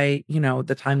by,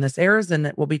 the time this airs, and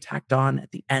it will be tacked on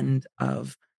at the end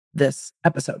of this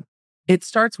episode. It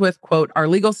starts with, quote, "Our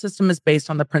legal system is based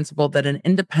on the principle that an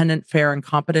independent, fair, and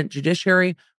competent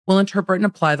judiciary will interpret and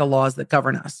apply the laws that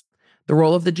govern us. The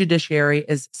role of the judiciary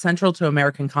is central to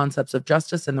American concepts of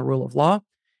justice and the rule of law.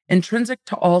 Intrinsic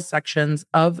to all sections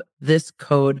of this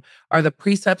code are the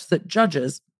precepts that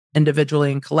judges,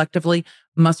 individually and collectively,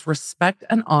 must respect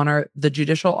and honor the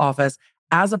judicial office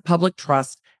as a public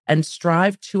trust and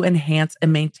strive to enhance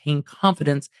and maintain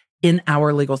confidence in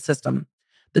our legal system.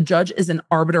 The judge is an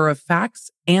arbiter of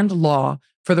facts and law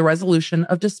for the resolution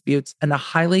of disputes and a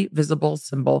highly visible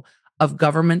symbol of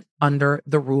government under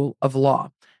the rule of law."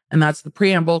 And that's the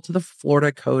preamble to the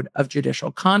Florida Code of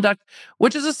Judicial Conduct,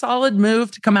 which is a solid move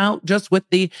to come out just with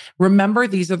the, remember,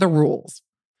 these are the rules.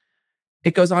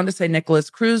 It goes on to say Nikolas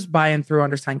Cruz, by and through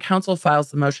undersigned counsel,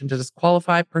 files the motion to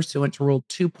disqualify pursuant to Rule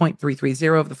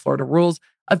 2.330 of the Florida Rules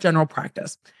of General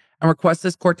Practice and requests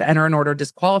this court to enter an order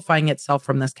disqualifying itself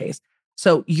from this case.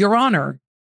 So, Your Honor,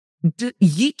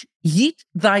 yeet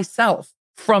thyself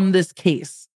from this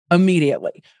case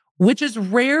immediately, which is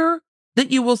rare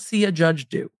that you will see a judge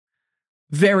do.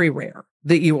 Very rare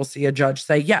that you will see a judge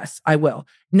say, yes, I will.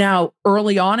 Now,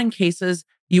 early on in cases,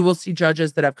 you will see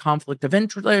judges that have conflict of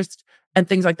interest and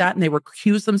things like that, and they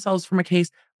recuse themselves from a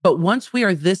case. But once we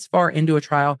are this far into a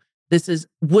trial,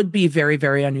 would be very,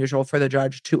 very unusual for the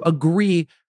judge to agree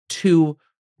to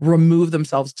remove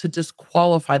themselves, to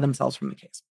disqualify themselves from the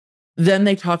case. Then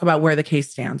they talk about where the case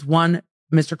stands. One,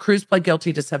 Mr. Cruz pled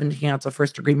guilty to 17 counts of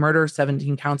first-degree murder,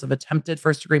 17 counts of attempted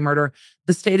first-degree murder.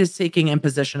 The state is seeking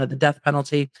imposition of the death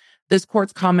penalty. This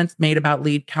court's comments made about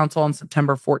lead counsel on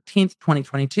September 14th,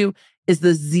 2022 is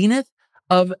the zenith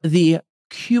of the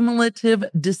cumulative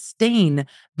disdain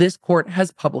this court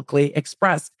has publicly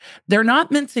expressed. They're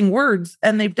not mincing words,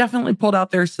 and they've definitely pulled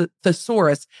out their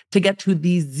thesaurus to get to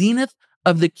the zenith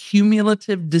of the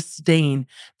cumulative disdain.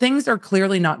 Things are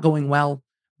clearly not going well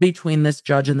between this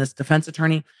judge and this defense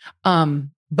attorney.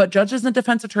 But judges and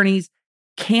defense attorneys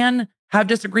can have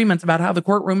disagreements about how the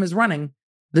courtroom is running.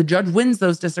 The judge wins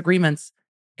those disagreements,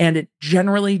 and it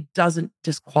generally doesn't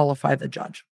disqualify the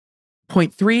judge.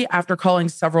 Point 3, after calling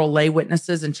several lay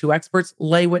witnesses and 2 experts.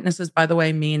 Lay witnesses, by the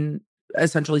way, mean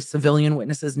essentially civilian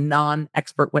witnesses,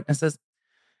 non-expert witnesses.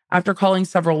 After calling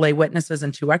several lay witnesses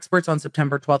and 2 experts on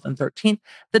September 12th and 13th,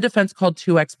 the defense called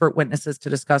 2 expert witnesses to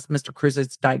discuss Mr.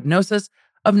 Cruz's diagnosis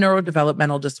of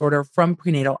neurodevelopmental disorder from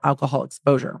prenatal alcohol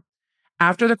exposure.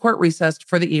 After the court recessed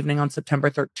for the evening on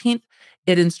September 13th,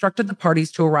 it instructed the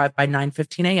parties to arrive by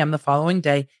 9:15 a.m. the following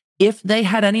day if they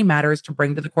had any matters to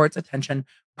bring to the court's attention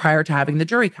prior to having the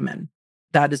jury come in.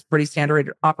 That is pretty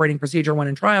standard operating procedure when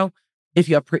in trial. If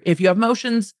you have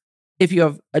motions, if you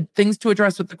have things to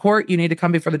address with the court, you need to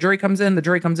come before the jury comes in. The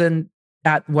jury comes in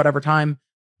at whatever time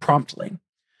promptly.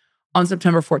 On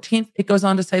September 14th, it goes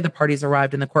on to say the parties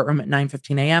arrived in the courtroom at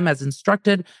 9:15 a.m. as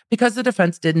instructed because the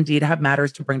defense did indeed have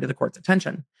matters to bring to the court's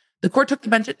attention. The court took the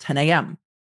bench at 10 a.m.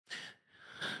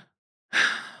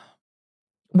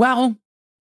 Well,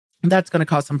 that's going to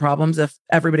cause some problems if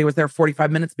everybody was there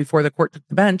 45 minutes before the court took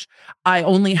the bench. I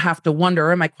only have to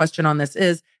wonder, and my question on this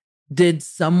is, did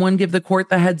someone give the court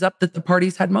the heads up that the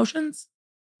parties had motions?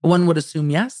 One would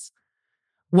assume yes.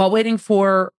 While waiting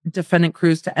for defendant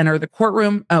Cruz to enter the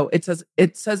courtroom, it says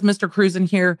Mr. Cruz in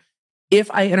here, if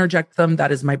I interject them,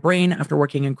 that is my brain after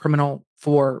working in criminal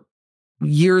for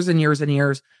years and years and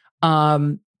years.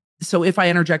 So if I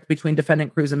interject between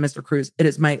defendant Cruz and Mr. Cruz, it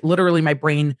is literally my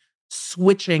brain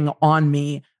switching on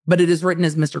me, but it is written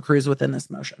as Mr. Cruz within this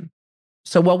motion.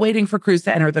 So while waiting for Cruz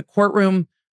to enter the courtroom,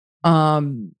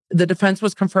 the defense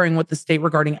was conferring with the state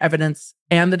regarding evidence,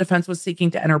 and the defense was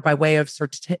seeking to enter by way of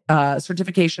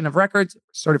certification of records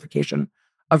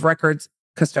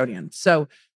custodian. So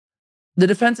the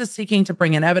defense is seeking to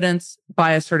bring in evidence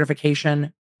by a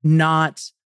certification,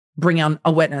 not bring on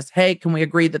a witness. Hey, can we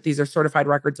agree that these are certified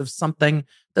records of something?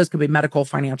 Those could be medical,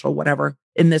 financial, whatever.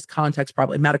 In this context,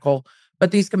 probably medical,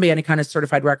 but these can be any kind of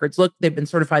certified records. Look, they've been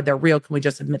certified, they're real. Can we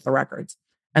just admit the records?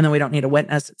 And then we don't need a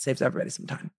witness. It saves everybody some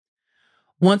time.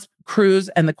 Once Cruz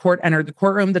and the court entered the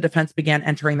courtroom, the defense began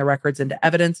entering the records into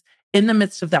evidence. In the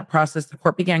midst of that process, the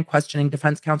court began questioning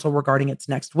defense counsel regarding its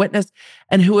next witness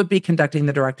and who would be conducting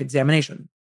the direct examination.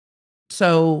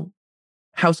 So,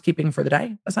 housekeeping for the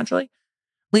day, essentially.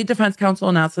 Lead defense counsel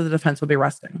announced that the defense would be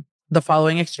resting. The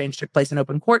following exchange took place in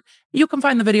open court. You can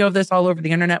find the video of this all over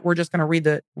the internet. We're just going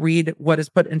to read what is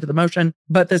put into the motion,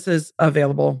 but this is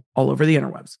available all over the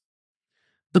interwebs.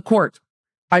 The court: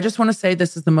 I just want to say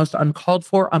this is the most uncalled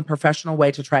for, unprofessional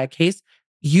way to try a case.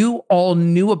 You all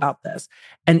knew about this.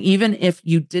 And even if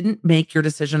you didn't make your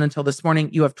decision until this morning,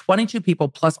 you have 22 people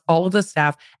plus all of the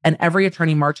staff and every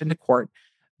attorney march into court.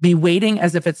 Be waiting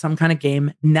as if it's some kind of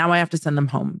game. Now I have to send them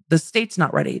home. The state's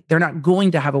not ready. They're not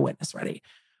going to have a witness ready.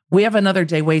 We have another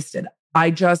day wasted.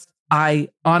 I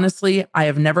honestly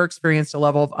have never experienced a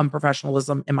level of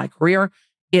unprofessionalism in my career.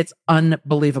 It's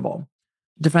unbelievable.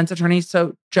 Defense attorney: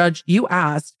 so Judge, you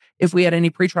asked if we had any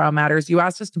pretrial matters. You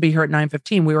asked us to be here at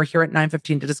 9:15. We were here at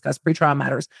 9:15 to discuss pretrial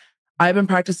matters. I've been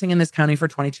practicing in this county for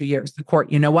 22 years. The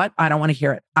court: you know what? I don't want to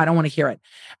hear it. I don't want to hear it.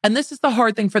 And this is the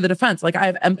hard thing for the defense. Like, I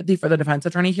have empathy for the defense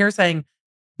attorney here saying,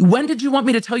 when did you want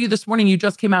me to tell you this morning? You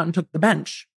just came out and took the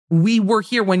bench. We were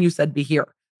here when you said be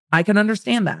here. I can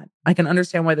understand that. I can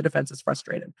understand why the defense is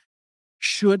frustrated.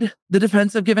 Should the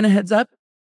defense have given a heads up?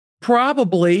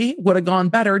 Probably would have gone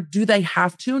better. Do they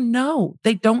have to? No,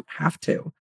 they don't have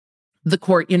to. The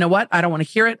court: you know what? I don't want to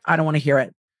hear it. I don't want to hear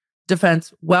it.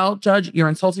 Defense: well, Judge, you're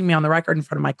insulting me on the record in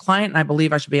front of my client, and I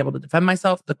believe I should be able to defend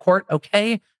myself. The court: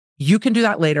 okay, you can do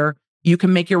that later. You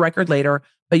can make your record later,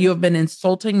 but you have been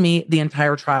insulting me the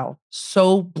entire trial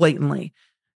so blatantly.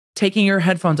 Taking your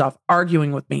headphones off,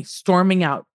 arguing with me, storming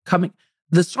out,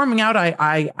 the storming out,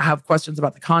 I have questions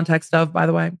about the context of, by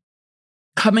the way.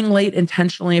 Coming late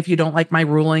intentionally if you don't like my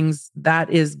rulings, that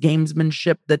is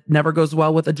gamesmanship that never goes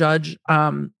well with a judge.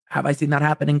 Have I seen that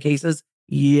happen in cases?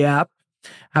 Yep.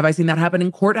 Have I seen that happen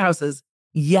in courthouses?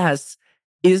 Yes.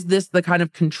 Is this the kind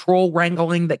of control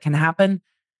wrangling that can happen?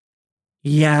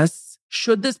 Yes.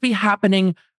 Should this be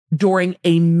happening during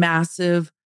a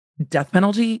massive death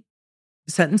penalty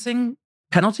sentencing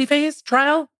penalty phase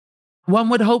trial? One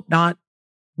would hope not.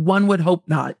 One would hope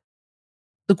not.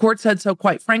 The court said, so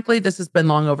quite frankly, this has been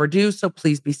long overdue, so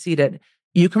please be seated.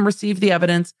 You can receive the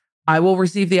evidence. I will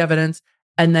receive the evidence,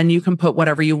 and then you can put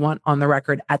whatever you want on the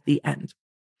record at the end.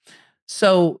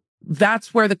 So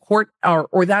that's where the court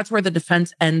or that's where the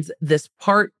defense ends this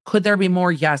part. Could there be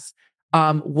more? Yes.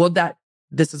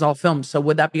 This is all filmed, so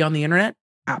would that be on the internet?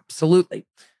 Absolutely.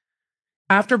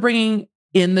 After bringing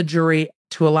in the jury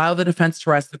to allow the defense to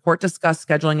rest, the court discussed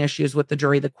scheduling issues with the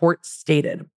jury. The court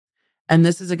stated, and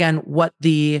this is again what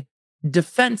the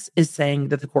defense is saying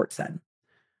that the court said.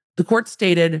 The court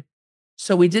stated,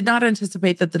 so we did not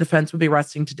anticipate that the defense would be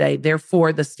resting today.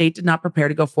 Therefore, the state did not prepare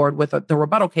to go forward with the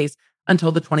rebuttal case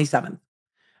until the 27th.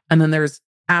 And then there's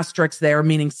asterisks there,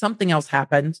 meaning something else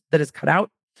happened that is cut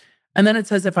out. And then it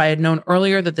says, if I had known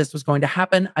earlier that this was going to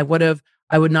happen, I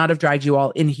would not have dragged you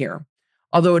all in here.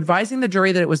 Although advising the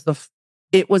jury that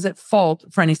it was at fault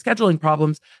for any scheduling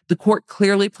problems, the court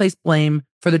clearly placed blame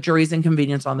for the jury's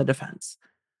inconvenience on the defense.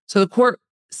 So the court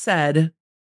said,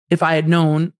 if I had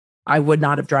known, I would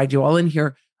not have dragged you all in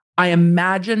here. I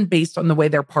imagine based on the way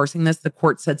they're parsing this, the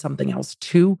court said something else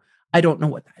too. I don't know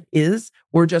what that is.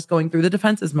 We're just going through the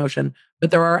defense's motion,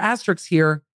 but there are asterisks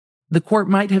here. The court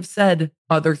might have said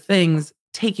other things,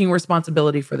 taking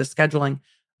responsibility for the scheduling,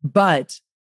 but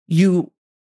you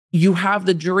have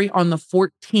the jury on the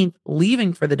 14th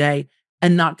leaving for the day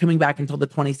and not coming back until the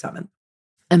 27th.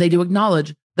 And they do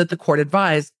acknowledge that the court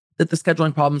advised that the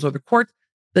scheduling problems were the court.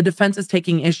 The defense is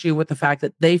taking issue with the fact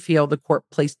that they feel the court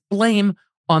placed blame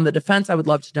on the defense. I would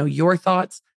love to know your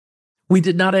thoughts. We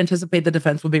did not anticipate the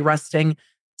defense would be resting.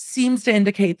 Seems to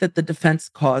indicate that the defense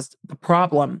caused the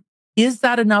problem. Is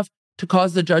that enough to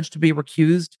cause the judge to be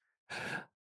recused?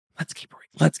 Let's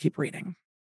keep reading.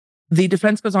 The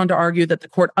defense goes on to argue that the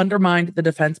court undermined the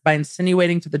defense by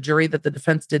insinuating to the jury that the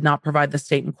defense did not provide the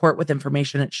state and court with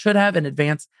information it should have in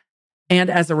advance And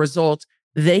as a result,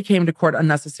 they came to court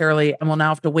unnecessarily and will now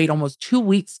have to wait almost 2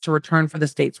 weeks to return for the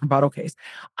state's rebuttal case.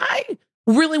 I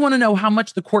really want to know how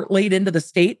much the court laid into the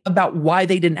state about why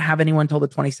they didn't have anyone till the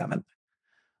 27th.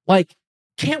 Like,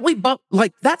 can't we bump,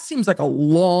 like, that seems like a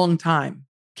long time.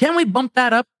 Can we bump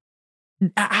that up?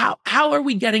 How are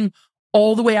we getting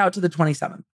all the way out to the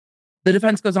 27th? The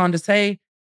defense goes on to say,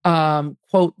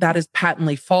 quote, that is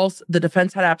patently false. The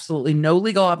defense had absolutely no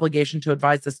legal obligation to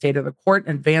advise the state or the court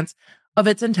in advance of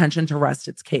its intention to rest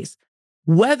its case.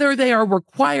 Whether they are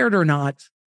required or not,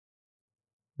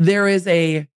 there is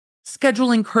a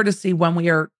scheduling courtesy when we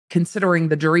are considering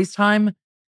the jury's time.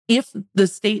 If the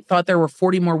state thought there were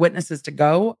 40 more witnesses to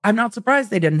go, I'm not surprised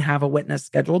they didn't have a witness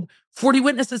scheduled. 40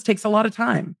 witnesses takes a lot of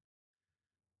time.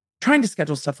 Trying to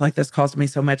schedule stuff like this caused me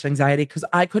so much anxiety because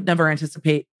I could never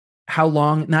anticipate how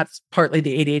long, and that's partly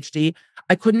the ADHD.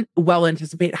 I couldn't well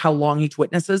anticipate how long each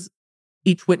witness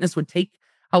would take,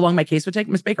 how long my case would take.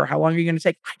 Miss Baker, how long are you going to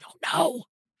take? I don't know.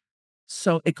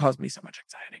 So it caused me so much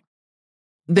anxiety.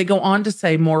 They go on to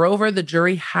say, moreover, the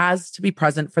jury has to be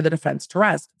present for the defense to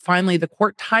rest. Finally, the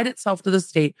court tied itself to the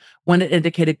state when it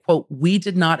indicated, quote, we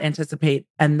did not anticipate,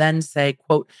 and then say,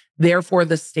 quote, therefore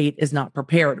the state is not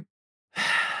prepared.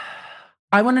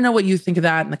 I want to know what you think of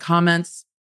that in the comments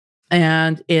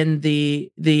and in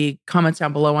the comments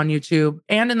down below on YouTube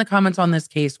and in the comments on this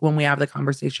case when we have the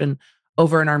conversation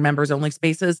over in our members only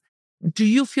spaces. Do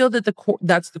you feel that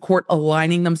that's the court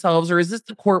aligning themselves, or is this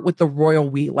the court with the royal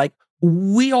we? Like,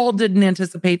 we all didn't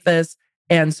anticipate this,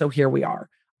 and so here we are.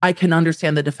 I can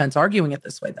understand the defense arguing it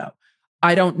this way, though.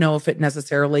 I don't know if it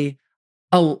necessarily,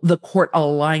 the court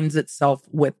aligns itself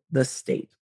with the state.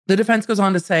 The defense goes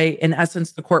on to say, in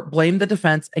essence, the court blamed the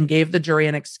defense and gave the jury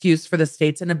an excuse for the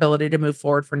state's inability to move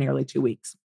forward for nearly 2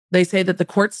 weeks. They say that the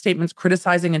court's statements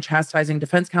criticizing and chastising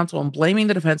defense counsel and blaming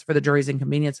the defense for the jury's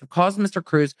inconvenience have caused Mr.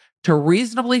 Cruz to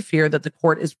reasonably fear that the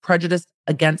court is prejudiced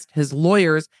against his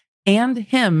lawyers and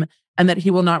him, and that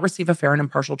he will not receive a fair and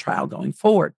impartial trial going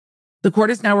forward. The court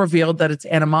has now revealed that its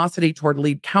animosity toward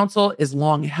lead counsel is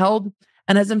long held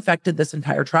and has infected this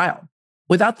entire trial.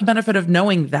 Without the benefit of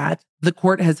knowing that the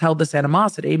court has held this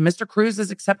animosity, Mr. Cruz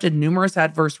has accepted numerous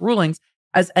adverse rulings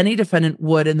as any defendant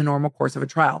would in the normal course of a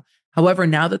trial. However,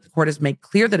 now that the court has made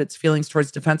clear that its feelings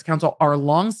towards defense counsel are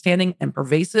longstanding and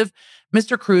pervasive,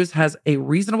 Mr. Cruz has a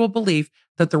reasonable belief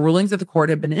that the rulings of the court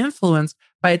have been influenced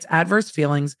by its adverse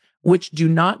feelings, which do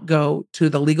not go to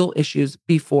the legal issues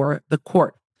before the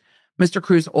court. Mr.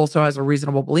 Cruz also has a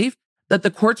reasonable belief that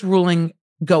the court's ruling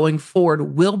going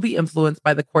forward will be influenced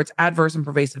by the court's adverse and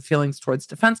pervasive feelings towards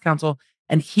defense counsel,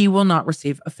 and he will not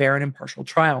receive a fair and impartial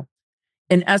trial.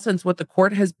 In essence, what the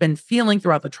court has been feeling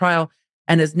throughout the trial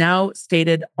and is now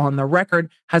stated on the record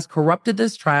has corrupted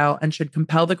this trial and should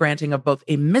compel the granting of both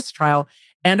a mistrial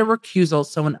and a recusal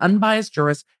so an unbiased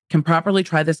jurist can properly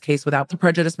try this case without the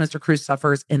prejudice Mr. Cruz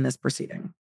suffers in this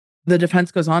proceeding. The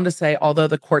defense goes on to say, although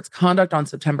the court's conduct on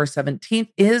September 17th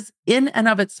is in and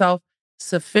of itself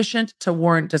sufficient to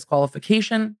warrant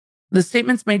disqualification, the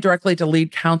statements made directly to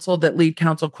lead counsel that lead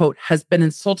counsel, quote, has been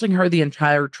insulting her the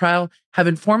entire trial have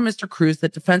informed Mr. Cruz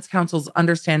that defense counsel's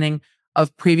understanding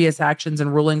of previous actions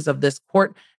and rulings of this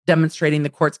court, demonstrating the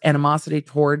court's animosity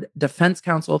toward defense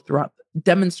counsel throughout,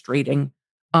 demonstrating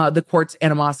the court's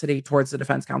animosity towards the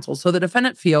defense counsel. So the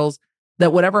defendant feels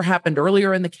that whatever happened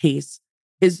earlier in the case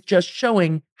is just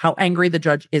showing how angry the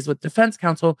judge is with defense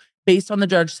counsel based on the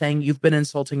judge saying, you've been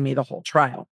insulting me the whole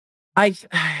trial. I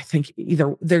think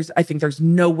there's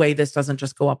no way this doesn't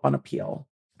just go up on appeal.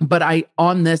 But I,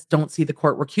 on this, don't see the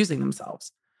court recusing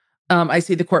themselves. I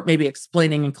see the court maybe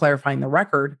explaining and clarifying the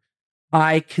record.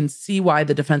 I can see why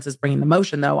the defense is bringing the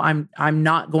motion, though. I'm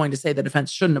not going to say the defense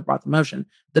shouldn't have brought the motion.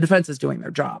 The defense is doing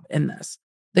their job in this.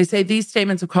 They say these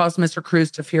statements have caused Mr.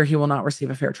 Cruz to fear he will not receive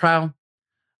a fair trial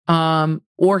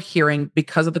or hearing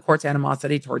because of the court's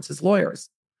animosity towards his lawyers.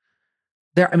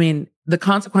 The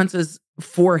consequences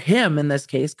for him in this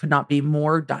case could not be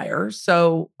more dire.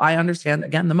 So I understand,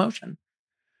 again, the motion.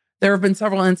 There have been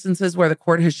several instances where the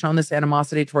court has shown this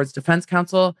animosity towards defense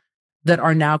counsel that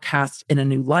are now cast in a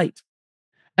new light.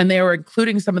 And they are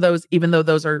including some of those, even though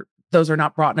those are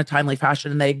not brought in a timely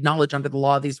fashion, and they acknowledge under the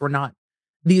law these were not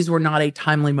a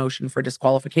timely motion for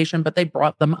disqualification, but they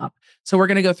brought them up. So we're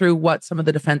going to go through what some of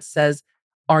the defense says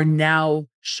are now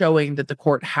showing that the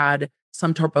court had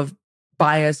some type of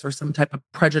bias or some type of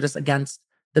prejudice against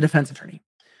the defense attorney.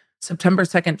 September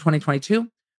 2nd,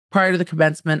 2022, prior to the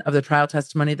commencement of the trial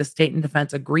testimony, the state and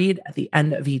defense agreed at the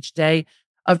end of each day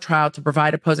of trial to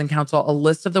provide opposing counsel a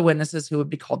list of the witnesses who would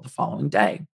be called the following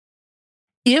day.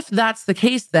 If that's the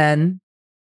case, then,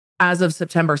 as of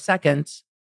September 2nd,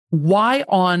 why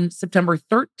on September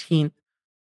 13th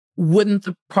wouldn't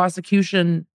the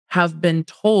prosecution have been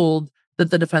told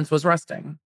that the defense was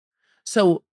resting?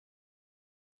 So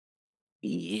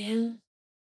yeah,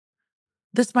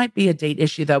 this might be a date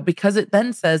issue, though, because it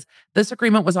then says this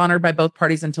agreement was honored by both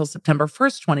parties until September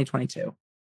 1st, 2022.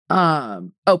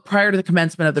 Prior to the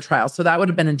commencement of the trial. So that would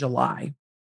have been in July.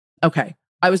 Okay.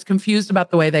 I was confused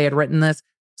about the way they had written this.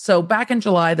 So back in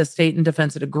July, the state and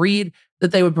defense had agreed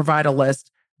that they would provide a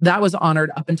list. That was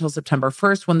honored up until September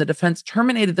 1st, when the defense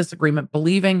terminated this agreement,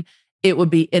 believing it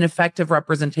would be ineffective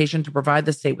representation to provide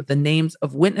the state with the names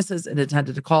of witnesses it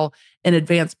intended to call in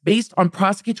advance based on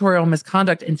prosecutorial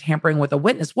misconduct and tampering with a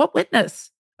witness. What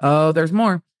witness? Oh, there's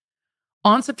more.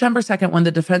 On September 2nd, when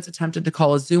the defense attempted to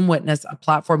call a Zoom witness, a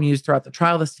platform used throughout the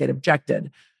trial, the state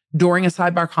objected. During a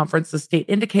sidebar conference, the state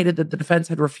indicated that the defense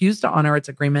had refused to honor its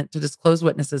agreement to disclose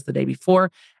witnesses the day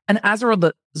before. And as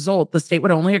a result, the state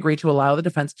would only agree to allow the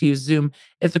defense to use Zoom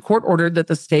if the court ordered that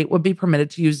the state would be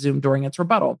permitted to use Zoom during its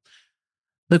rebuttal.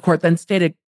 The court then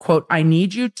stated, quote, I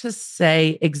need you to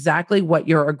say exactly what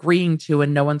you're agreeing to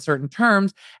in no uncertain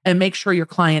terms and make sure your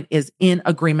client is in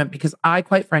agreement because I,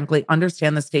 quite frankly,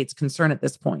 understand the state's concern at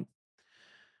this point.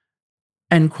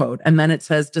 End quote. And then it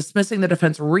says dismissing the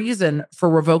defense reason for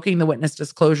revoking the witness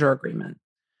disclosure agreement.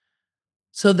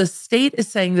 So the state is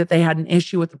saying that they had an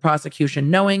issue with the prosecution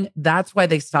knowing. That's why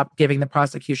they stopped giving the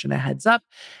prosecution a heads up.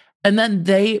 And then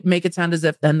they make it sound as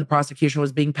if then the prosecution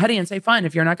was being petty and say, fine,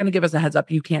 if you're not going to give us a heads up,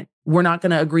 we're not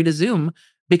going to agree to Zoom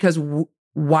because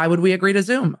why would we agree to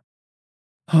Zoom?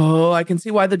 Oh, I can see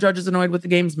why the judge is annoyed with the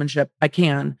gamesmanship. I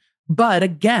can. But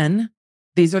again,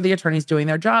 these are the attorneys doing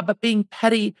their job, but being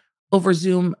petty over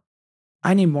Zoom,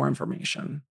 I need more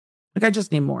information. I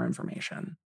just need more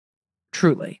information.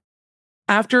 Truly.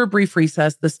 After a brief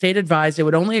recess, the state advised it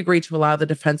would only agree to allow the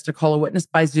defense to call a witness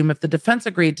by Zoom if the defense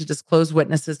agreed to disclose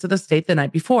witnesses to the state the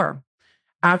night before.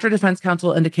 After defense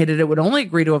counsel indicated it would only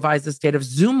agree to advise the state of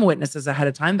Zoom witnesses ahead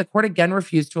of time, the court again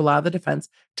refused to allow the defense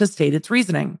to state its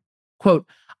reasoning. Quote,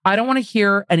 I don't want to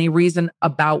hear any reason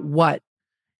about what.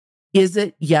 Is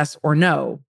it yes or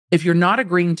no? If you're not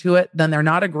agreeing to it, then they're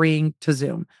not agreeing to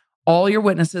Zoom. All your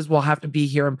witnesses will have to be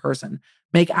here in person.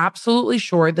 Make absolutely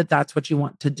sure that that's what you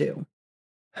want to do.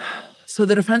 So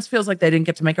the defense feels like they didn't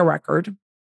get to make a record.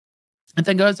 It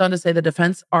then goes on to say the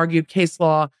defense argued case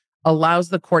law allows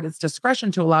the court its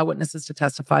discretion to allow witnesses to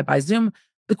testify by Zoom.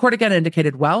 The court again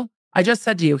indicated, well, I just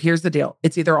said to you, here's the deal.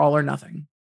 It's either all or nothing.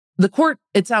 The court,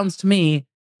 it sounds to me,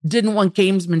 didn't want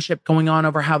gamesmanship going on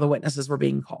over how the witnesses were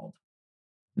being called.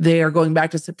 They are going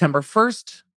back to September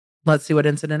 1st. Let's see what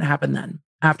incident happened then.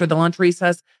 After the lunch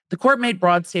recess, the court made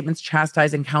broad statements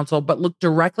chastising counsel, but looked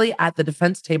directly at the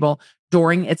defense table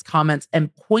during its comments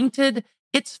and pointed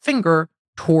its finger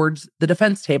towards the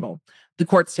defense table. The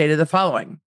court stated the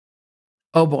following.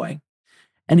 Oh boy.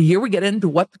 And here we get into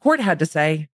what the court had to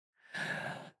say.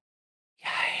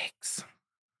 Yikes.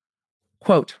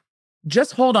 Quote,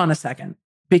 just hold on a second,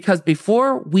 because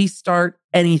before we start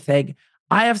anything,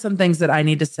 I have some things that I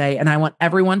need to say, and I want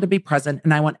everyone to be present,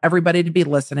 and I want everybody to be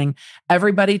listening,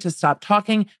 everybody to stop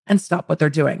talking and stop what they're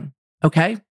doing,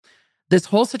 okay? This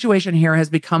whole situation here has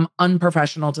become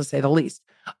unprofessional, to say the least.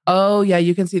 Oh, yeah,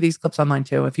 you can see these clips online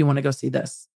too. If you want to go see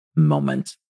this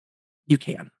moment, you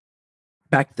can.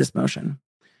 Back to this motion.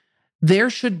 There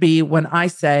should be, when I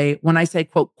say,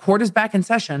 quote, court is back in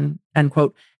session, end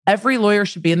quote, every lawyer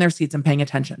should be in their seats and paying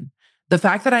attention. The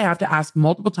fact that I have to ask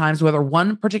multiple times whether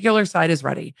one particular side is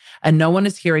ready and no one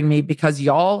is hearing me because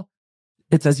you all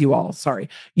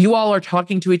are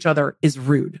talking to each other is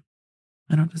rude.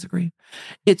 I don't disagree.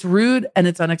 It's rude and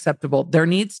it's unacceptable.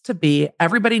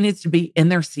 Everybody needs to be in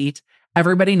their seat.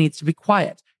 Everybody needs to be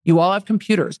quiet. You all have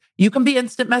computers. You can be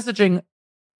instant messaging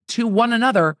to one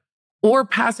another or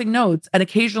passing notes and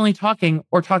occasionally talking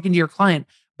to your client,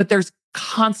 but there's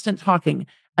constant talking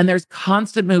and there's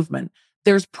constant movement.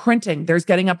 There's printing, there's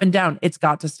getting up and down. It's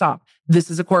got to stop.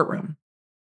 This is a courtroom.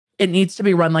 It needs to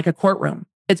be run like a courtroom.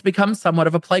 It's become somewhat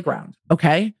of a playground,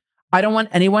 okay? I don't want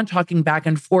anyone talking back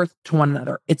and forth to one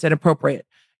another. It's inappropriate.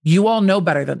 You all know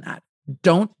better than that.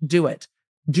 Don't do it.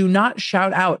 Do not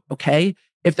shout out, okay?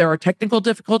 If there are technical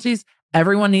difficulties,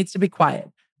 everyone needs to be quiet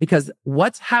because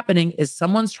what's happening is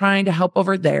someone's trying to help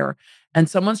over there and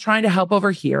someone's trying to help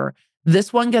over here.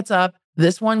 This one gets up,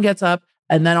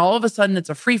 and then all of a sudden it's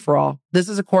a free-for-all. This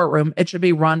is a courtroom. It should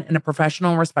be run in a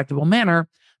professional and respectable manner.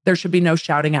 There should be no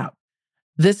shouting out.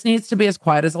 This needs to be as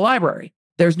quiet as a library.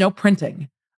 There's no printing.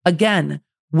 Again,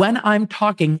 when I'm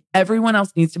talking, everyone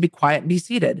else needs to be quiet and be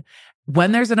seated.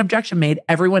 When there's an objection made,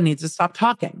 everyone needs to stop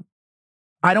talking.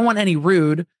 I don't want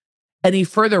any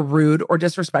further rude or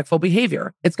disrespectful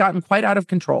behavior. It's gotten quite out of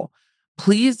control.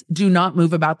 Please do not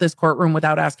move about this courtroom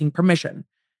without asking permission.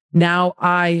 Now,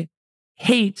 I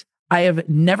have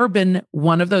never been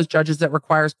one of those judges that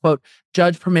requires, quote,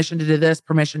 judge permission to do this,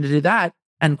 permission to do that,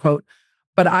 end quote.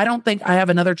 But I don't think I have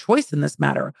another choice in this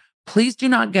matter. Please do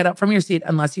not get up from your seat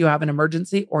unless you have an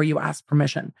emergency or you ask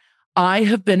permission. I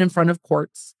have been in front of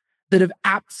courts that have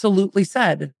absolutely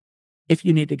said, if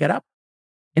you need to get up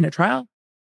in a trial,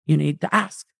 you need to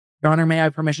ask. Your Honor, may I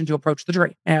have permission to approach the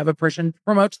jury? May I have permission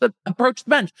to approach the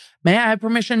bench? May I have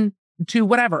permission to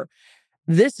whatever?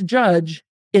 This judge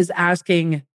is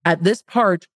asking at this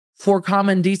part for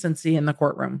common decency in the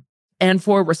courtroom and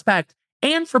for respect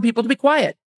and for people to be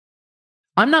quiet.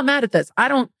 I'm not mad at this.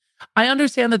 I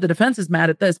understand that the defense is mad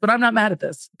at this, but I'm not mad at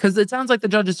this because it sounds like the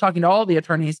judge is talking to all the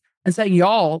attorneys and saying,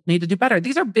 y'all need to do better.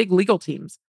 These are big legal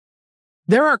teams.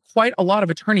 There are quite a lot of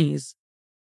attorneys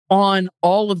on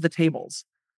all of the tables.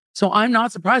 So I'm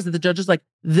not surprised that the judge is like,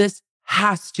 this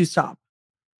has to stop.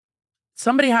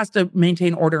 Somebody has to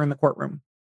maintain order in the courtroom.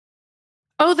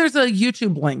 Oh, there's a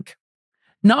YouTube link.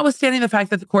 Notwithstanding the fact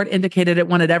that the court indicated it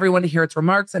wanted everyone to hear its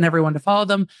remarks and everyone to follow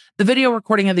them, the video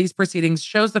recording of these proceedings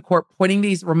shows the court pointing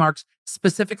these remarks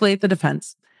specifically at the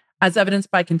defense, as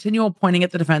evidenced by continual pointing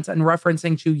at the defense and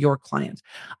referencing to your client.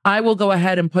 I will go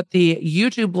ahead and put the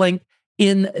YouTube link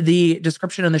in the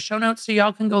description in the show notes so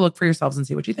y'all can go look for yourselves and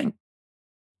see what you think.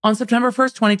 On September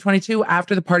 1st, 2022,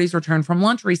 after the parties returned from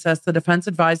lunch recess, the defense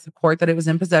advised the court that it was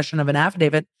in possession of an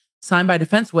affidavit signed by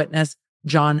defense witness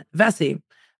John Vesey.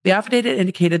 The affidavit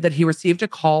indicated that he received a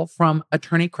call from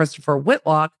attorney Christopher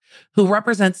Whitlock, who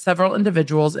represents several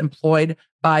individuals employed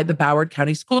by the Broward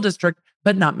County School District,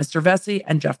 but not Mr. Vesey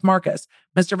and Jeff Marcus.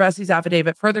 Mr. Vesey's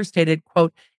affidavit further stated,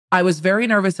 quote, I was very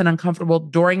nervous and uncomfortable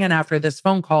during and after this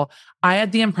phone call. I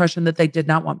had the impression that they did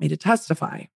not want me to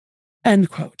testify,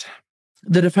 end quote.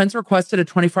 The defense requested a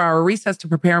 24-hour recess to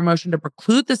prepare a motion to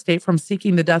preclude the state from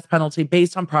seeking the death penalty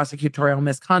based on prosecutorial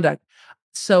misconduct.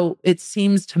 So it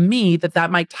seems to me that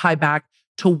that might tie back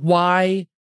to why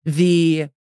the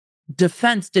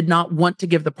defense did not want to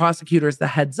give the prosecutors the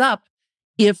heads up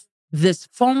if this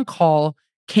phone call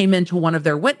came into one of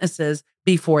their witnesses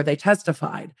before they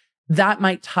testified. That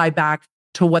might tie back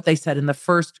to what they said in the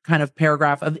first kind of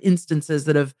paragraph of instances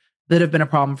that have been a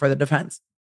problem for the defense.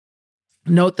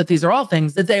 Note that these are all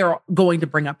things that they are going to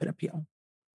bring up in appeal.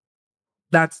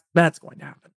 That's going to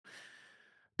happen.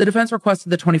 The defense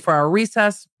requested the 24-hour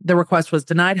recess. The request was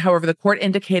denied. However, the court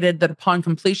indicated that upon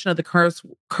completion of the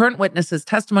current witness's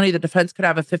testimony, the defense could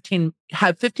have 15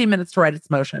 minutes to write its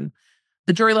motion.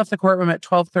 The jury left the courtroom at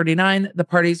 12:39. The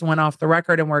parties went off the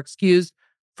record and were excused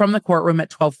from the courtroom at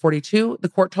 12:42. The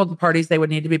court told the parties they would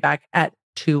need to be back at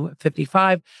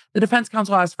 2:55. The defense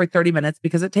counsel asked for 30 minutes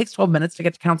because it takes 12 minutes to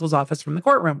get to counsel's office from the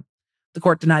courtroom. The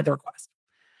court denied the request.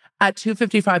 At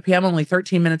 2:55 p.m., only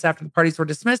 13 minutes after the parties were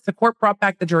dismissed, the court brought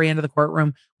back the jury into the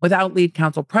courtroom without lead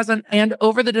counsel present and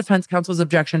over the defense counsel's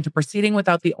objection to proceeding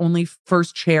without the only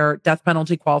first chair death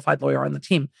penalty qualified lawyer on the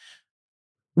team,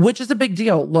 which is a big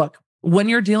deal. Look, when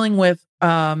you're dealing with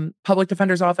public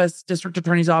defender's office, district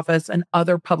attorney's office, and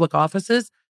other public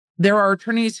offices, there are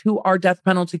attorneys who are death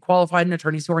penalty qualified and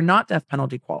attorneys who are not death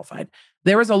penalty qualified.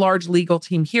 There is a large legal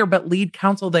team here, but lead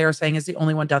counsel, they are saying, is the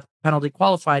only one death penalty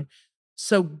qualified.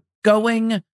 So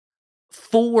going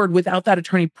forward without that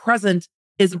attorney present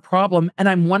is a problem. And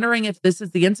I'm wondering if this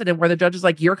is the incident where the judge is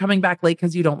like, you're coming back late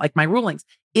because you don't like my rulings.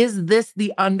 Is this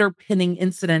the underpinning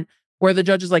incident where the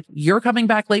judge is like, you're coming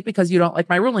back late because you don't like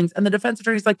my rulings? And the defense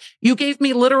attorney is like, you gave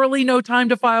me literally no time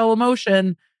to file a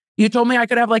motion. You told me I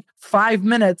could have like 5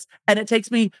 minutes and it takes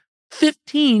me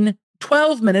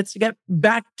 12 minutes to get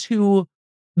back to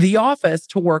the office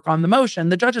to work on the motion.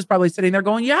 The judge is probably sitting there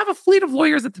going, you have a fleet of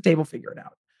lawyers at the table, figure it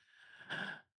out.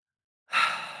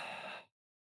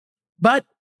 But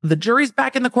the jury's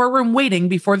back in the courtroom waiting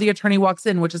before the attorney walks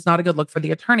in, which is not a good look for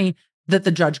the attorney that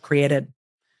the judge created.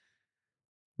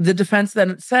 The defense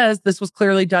then says this was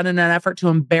clearly done in an effort to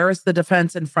embarrass the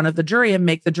defense in front of the jury and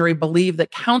make the jury believe that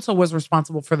counsel was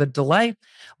responsible for the delay.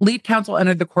 Lead counsel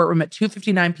entered the courtroom at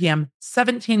 2:59 p.m.,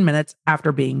 17 minutes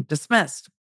after being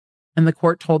dismissed. And the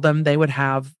court told them they would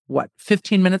have,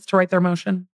 15 minutes to write their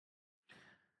motion?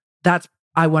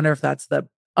 I wonder if that's the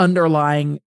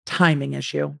underlying timing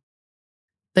issue.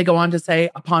 They go on to say,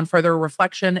 upon further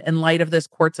reflection, in light of this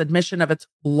court's admission of its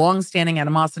longstanding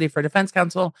animosity for defense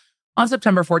counsel, on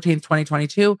September 14th,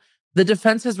 2022, the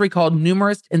defense has recalled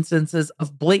numerous instances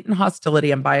of blatant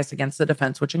hostility and bias against the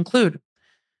defense, which include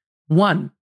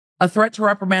 1, a threat to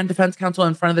reprimand defense counsel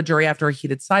in front of the jury after a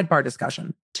heated sidebar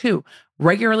discussion. 2,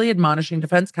 regularly admonishing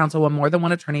defense counsel when more than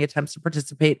one attorney attempts to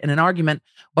participate in an argument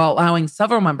while allowing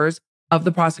several members of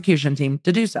the prosecution team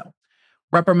to do so.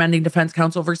 reprimanding defense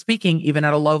counsel for speaking, even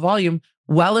at a low volume,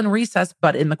 while in recess,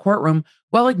 but in the courtroom,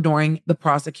 while ignoring the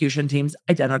prosecution team's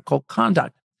identical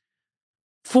conduct.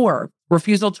 4,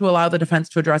 refusal to allow the defense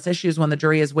to address issues when the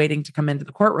jury is waiting to come into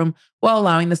the courtroom, while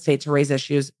allowing the state to raise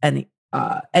issues, any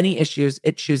issues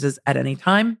it chooses at any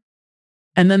time.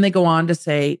 And then they go on to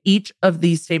say each of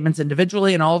these statements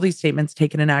individually and all of these statements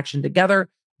taken in action together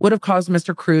would have caused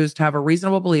Mr. Cruz to have a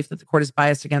reasonable belief that the court is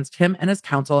biased against him and his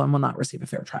counsel and will not receive a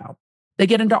fair trial. They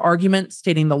get into argument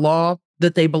stating the law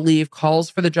that they believe calls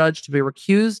for the judge to be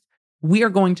recused. We are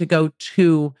going to go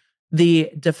to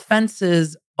the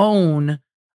defense's own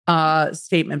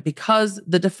statement because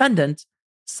the defendant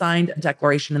signed a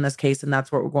declaration in this case, and that's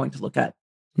what we're going to look at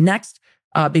next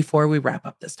before we wrap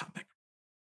up this topic.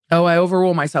 Oh, I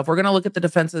overrule myself. We're going to look at the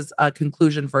defense's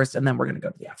conclusion first, and then we're going to go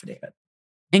to the affidavit.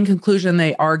 In conclusion,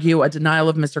 they argue a denial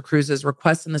of Mr. Cruz's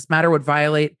request in this matter would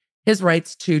violate his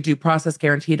rights to due process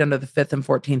guaranteed under the 5th and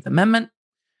 14th Amendment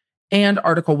and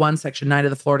Article 1, Section 9 of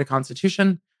the Florida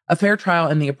Constitution, a fair trial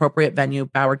in the appropriate venue,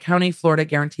 Broward County, Florida,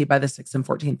 guaranteed by the 6th and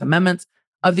 14th Amendments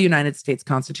of the United States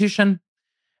Constitution,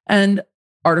 and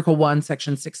Article 1,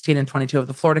 Section 16 and 22 of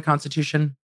the Florida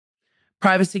Constitution,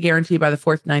 privacy guaranteed by the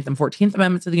 4th, 9th, and 14th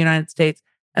Amendments of the United States,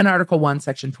 and Article 1,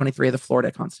 Section 23 of the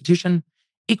Florida Constitution,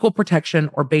 equal protection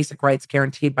or basic rights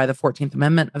guaranteed by the 14th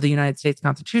Amendment of the United States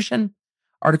Constitution,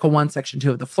 Article 1, Section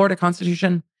 2 of the Florida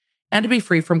Constitution, and to be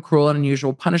free from cruel and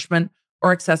unusual punishment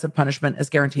or excessive punishment as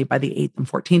guaranteed by the 8th and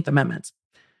 14th Amendments.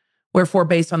 Wherefore,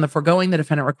 based on the foregoing, the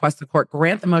defendant requests the court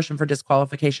grant the motion for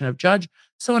disqualification of judge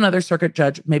so another circuit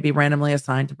judge may be randomly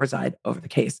assigned to preside over the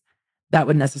case. That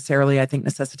would necessarily, I think,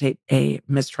 necessitate a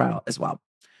mistrial as well.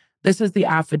 This is the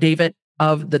affidavit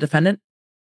of the defendant.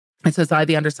 It says, I,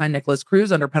 the undersigned Nikolas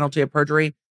Cruz, under penalty of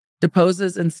perjury,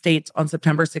 deposes and states on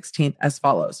September 16th as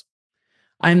follows.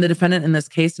 I am the defendant in this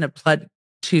case and have pled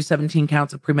to 17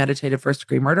 counts of premeditated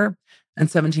first-degree murder and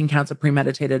 17 counts of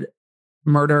premeditated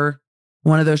murder.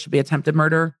 One of those should be attempted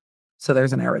murder. So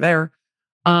there's an error there.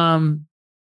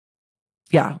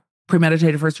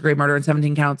 Premeditated first-degree murder and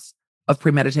 17 counts of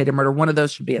premeditated murder. One of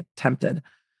those should be attempted.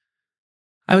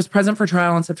 I was present for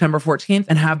trial on September 14th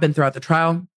and have been throughout the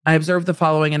trial. I observed the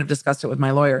following and have discussed it with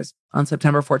my lawyers. On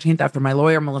September 14th, after my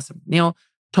lawyer, Melissa McNeil,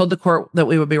 told the court that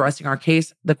we would be resting our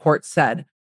case, the court said,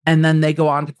 and then they go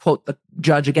on to quote the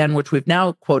judge again, which we've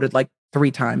now quoted like 3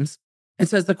 times. It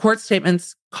says, the court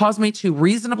statements cause me to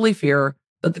reasonably fear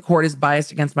that the court is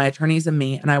biased against my attorneys and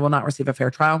me, and I will not receive a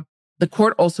fair trial. The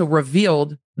court also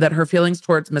revealed that her feelings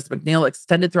towards Ms. McNeil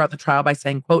extended throughout the trial by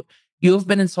saying, quote, you have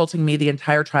been insulting me the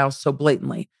entire trial so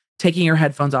blatantly, taking your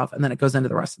headphones off, and then it goes into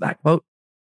the rest of that quote.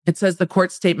 It says the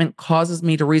court statement causes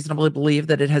me to reasonably believe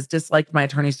that it has disliked my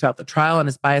attorneys throughout the trial and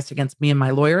is biased against me and my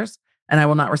lawyers, and I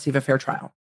will not receive a fair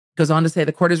trial. It goes on to say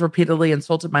the court has repeatedly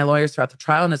insulted my lawyers throughout the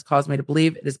trial and has caused me to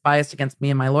believe it is biased against me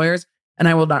and my lawyers, and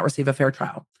I will not receive a fair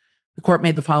trial. The court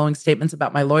made the following statements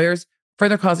about my lawyers,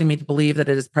 further causing me to believe that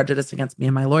it is prejudiced against me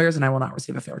and my lawyers, and I will not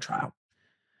receive a fair trial.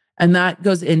 And that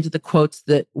goes into the quotes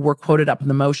that were quoted up in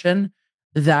the motion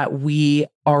that we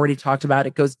already talked about.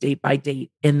 It goes date by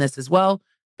date in this as well,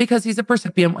 because he's a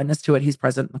percipient witness to it. He's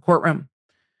present in the courtroom.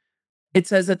 It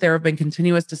says that there have been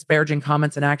continuous disparaging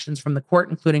comments and actions from the court,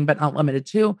 including but not limited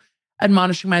to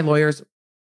admonishing my lawyers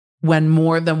when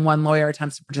more than one lawyer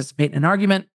attempts to participate in an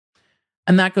argument.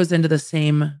 And that goes into the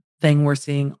same thing we're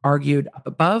seeing argued up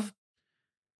above.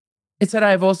 It said,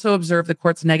 I have also observed the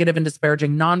court's negative and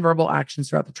disparaging nonverbal actions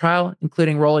throughout the trial,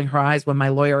 including rolling her eyes when my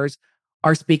lawyers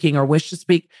are speaking or wish to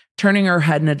speak, turning her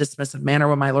head in a dismissive manner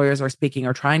when my lawyers are speaking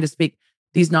or trying to speak.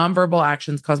 These nonverbal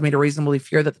actions cause me to reasonably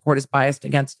fear that the court is biased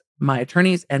against my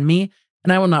attorneys and me,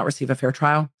 and I will not receive a fair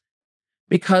trial.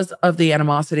 Because of the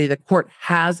animosity the court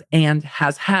has and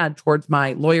has had towards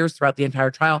my lawyers throughout the entire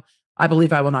trial, I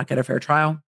believe I will not get a fair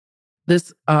trial.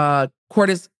 This court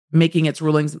is making its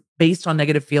rulings based on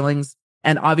negative feelings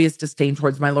and obvious disdain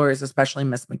towards my lawyers, especially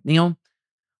Ms. McNeil.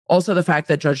 Also, the fact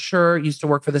that Judge Schur used to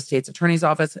work for the state's attorney's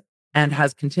office and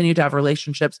has continued to have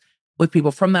relationships with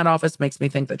people from that office makes me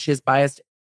think that she is biased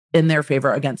in their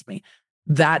favor against me.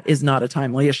 That is not a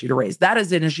timely issue to raise. That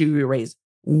is an issue you raise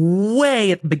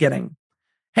way at the beginning.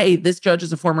 Hey, this judge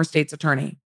is a former state's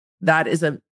attorney. That is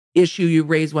an issue you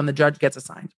raise when the judge gets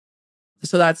assigned.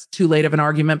 So that's too late of an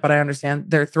argument, but I understand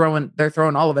they're throwing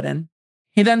all of it in.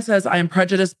 He then says, I am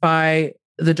prejudiced by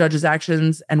the judge's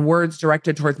actions and words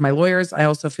directed towards my lawyers. I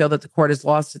also feel that the court has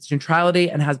lost its neutrality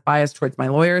and has bias towards my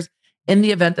lawyers. In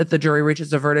the event that the jury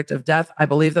reaches a verdict of death, I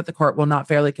believe that the court will not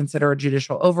fairly consider a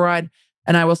judicial override,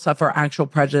 and I will suffer actual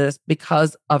prejudice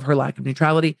because of her lack of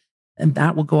neutrality. And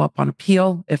that will go up on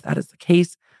appeal if that is the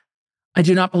case. I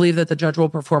do not believe that the judge will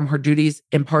perform her duties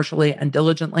impartially and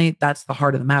diligently. That's the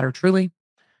heart of the matter, truly.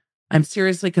 I'm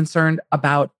seriously concerned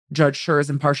about Judge Schur's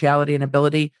impartiality and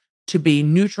ability to be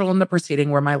neutral in the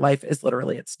proceeding where my life is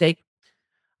literally at stake.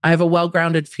 I have a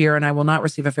well-grounded fear and I will not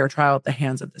receive a fair trial at the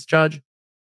hands of this judge.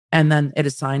 And then it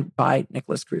is signed by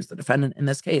Nikolas Cruz, the defendant in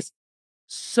this case.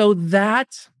 So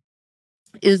that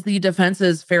is the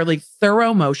defense's fairly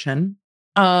thorough motion,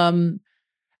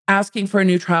 asking for a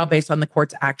new trial based on the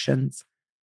court's actions.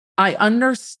 I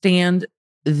understand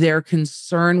their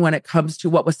concern when it comes to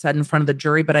what was said in front of the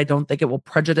jury, but I don't think it will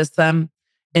prejudice them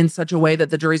in such a way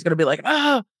that the jury's going to be like,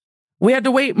 we had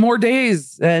to wait more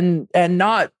days and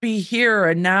not be here.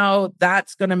 And now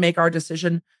that's going to make our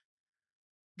decision.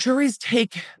 Juries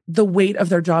take the weight of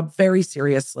their job very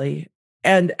seriously,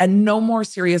 and no more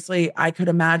seriously, I could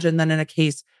imagine, than in a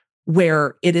case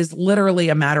where it is literally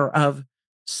a matter of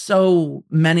so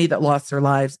many that lost their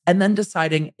lives and then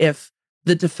deciding if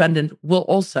the defendant will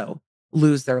also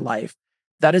lose their life.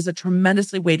 That is a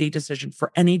tremendously weighty decision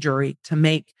for any jury to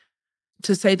make.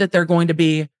 To say that they're going to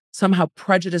be somehow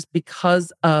prejudiced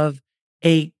because of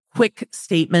a quick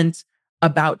statement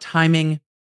about timing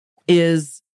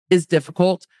is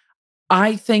difficult.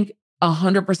 I think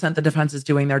 100% the defense is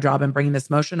doing their job in bringing this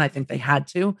motion. I think they had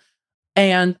to.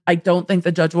 And I don't think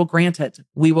the judge will grant it.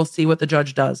 We will see what the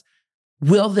judge does.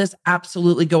 Will this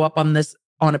absolutely go up on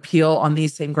appeal on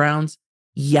these same grounds?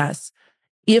 Yes.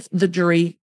 If the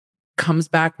jury comes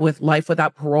back with life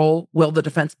without parole, will the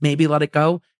defense maybe let it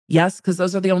go? Yes, because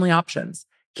those are the only options.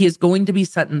 He is going to be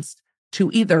sentenced to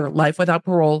either life without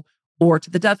parole or to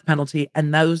the death penalty,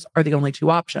 and those are the only two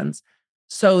options.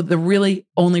 So the really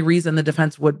only reason the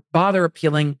defense would bother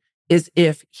appealing is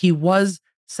if he was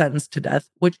sentenced to death,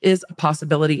 which is a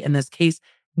possibility in this case,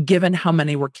 given how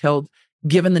many were killed,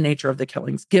 given the nature of the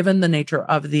killings, given the nature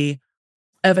of the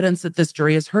evidence that this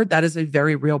jury has heard. That is a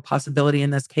very real possibility in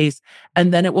this case.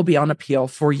 And then it will be on appeal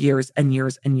for years and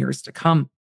years and years to come.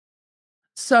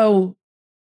 So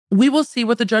we will see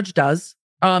what the judge does.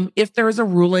 If there is a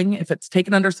ruling, if it's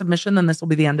taken under submission, then this will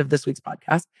be the end of this week's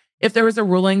podcast. If there is a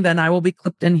ruling, then I will be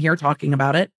clipped in here talking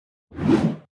about it.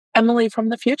 Emily from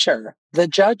the future. The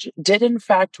judge did in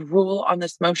fact rule on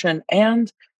this motion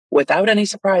and, without any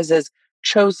surprises,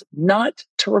 chose not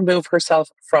to remove herself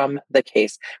from the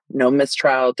case. No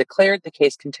mistrial declared. The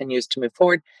case continues to move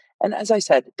forward. And as I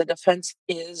said, the defense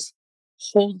is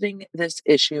holding this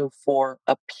issue for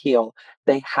appeal.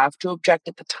 They have to object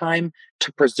at the time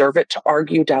to preserve it, to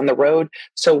argue down the road.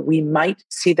 So we might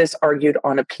see this argued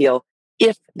on appeal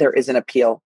if there is an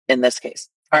appeal in this case.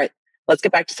 All right, let's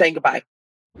get back to saying goodbye.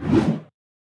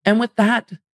 And with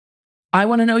that, I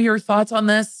want to know your thoughts on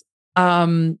this.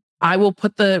 I will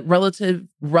put the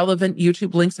relevant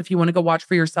YouTube links if you want to go watch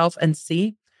for yourself and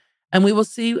see. And we will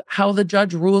see how the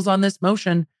judge rules on this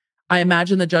motion. I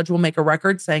imagine the judge will make a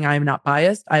record saying, I am not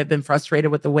biased. I have been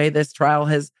frustrated with the way this trial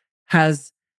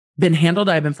has been handled.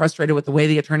 I have been frustrated with the way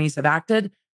the attorneys have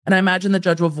acted. And I imagine the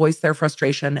judge will voice their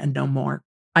frustration and no more.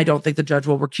 I don't think the judge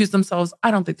will recuse themselves.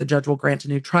 I don't think the judge will grant a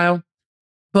new trial,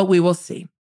 but we will see.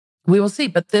 We will see.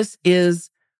 But this is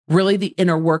really the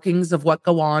inner workings of what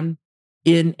go on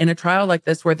in a trial like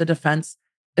this, where the defense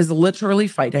is literally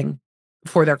fighting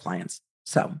for their clients.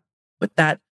 So with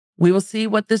that, we will see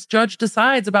what this judge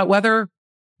decides about whether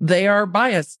they are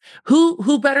biased.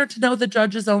 Who better to know the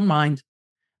judge's own mind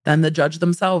than the judge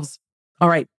themselves? All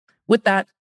right. With that,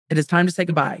 it is time to say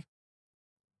goodbye.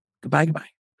 Goodbye, goodbye.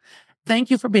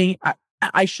 Thank you for being.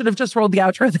 I should have just rolled the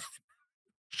outro.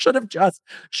 should have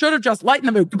just lightened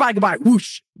the mood. Goodbye, goodbye.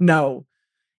 Whoosh. No.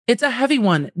 It's a heavy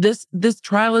one. This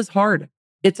trial is hard.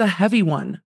 It's a heavy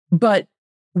one. But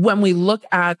when we look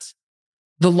at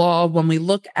the law, when we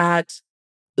look at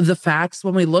the facts,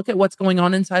 when we look at what's going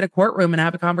on inside a courtroom and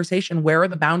have a conversation, where are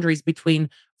the boundaries between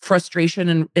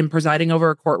frustration in presiding over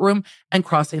a courtroom and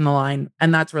crossing the line?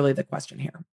 And that's really the question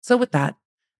here. So with that,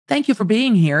 thank you for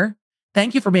being here.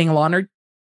 Thank you for being a law nerd.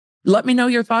 Let me know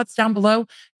your thoughts down below.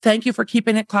 Thank you for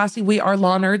keeping it classy. We are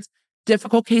law nerds.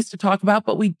 Difficult case to talk about,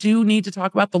 but we do need to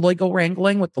talk about the legal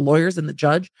wrangling with the lawyers and the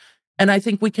judge. And I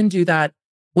think we can do that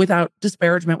without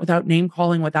disparagement, without name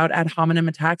calling, without ad hominem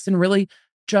attacks, and really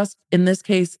just in this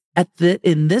case,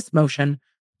 in this motion,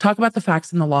 talk about the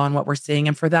facts and the law and what we're seeing.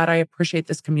 And for that, I appreciate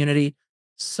this community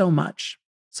so much.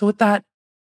 So with that,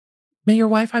 may your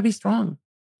Wi-Fi be strong.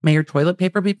 May your toilet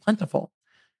paper be plentiful.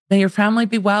 May your family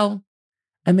be well.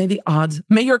 And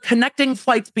may your connecting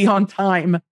flights be on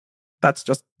time. That's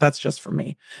just for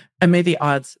me. And may the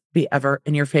odds be ever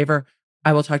in your favor.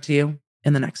 I will talk to you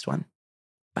in the next one.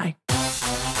 Bye.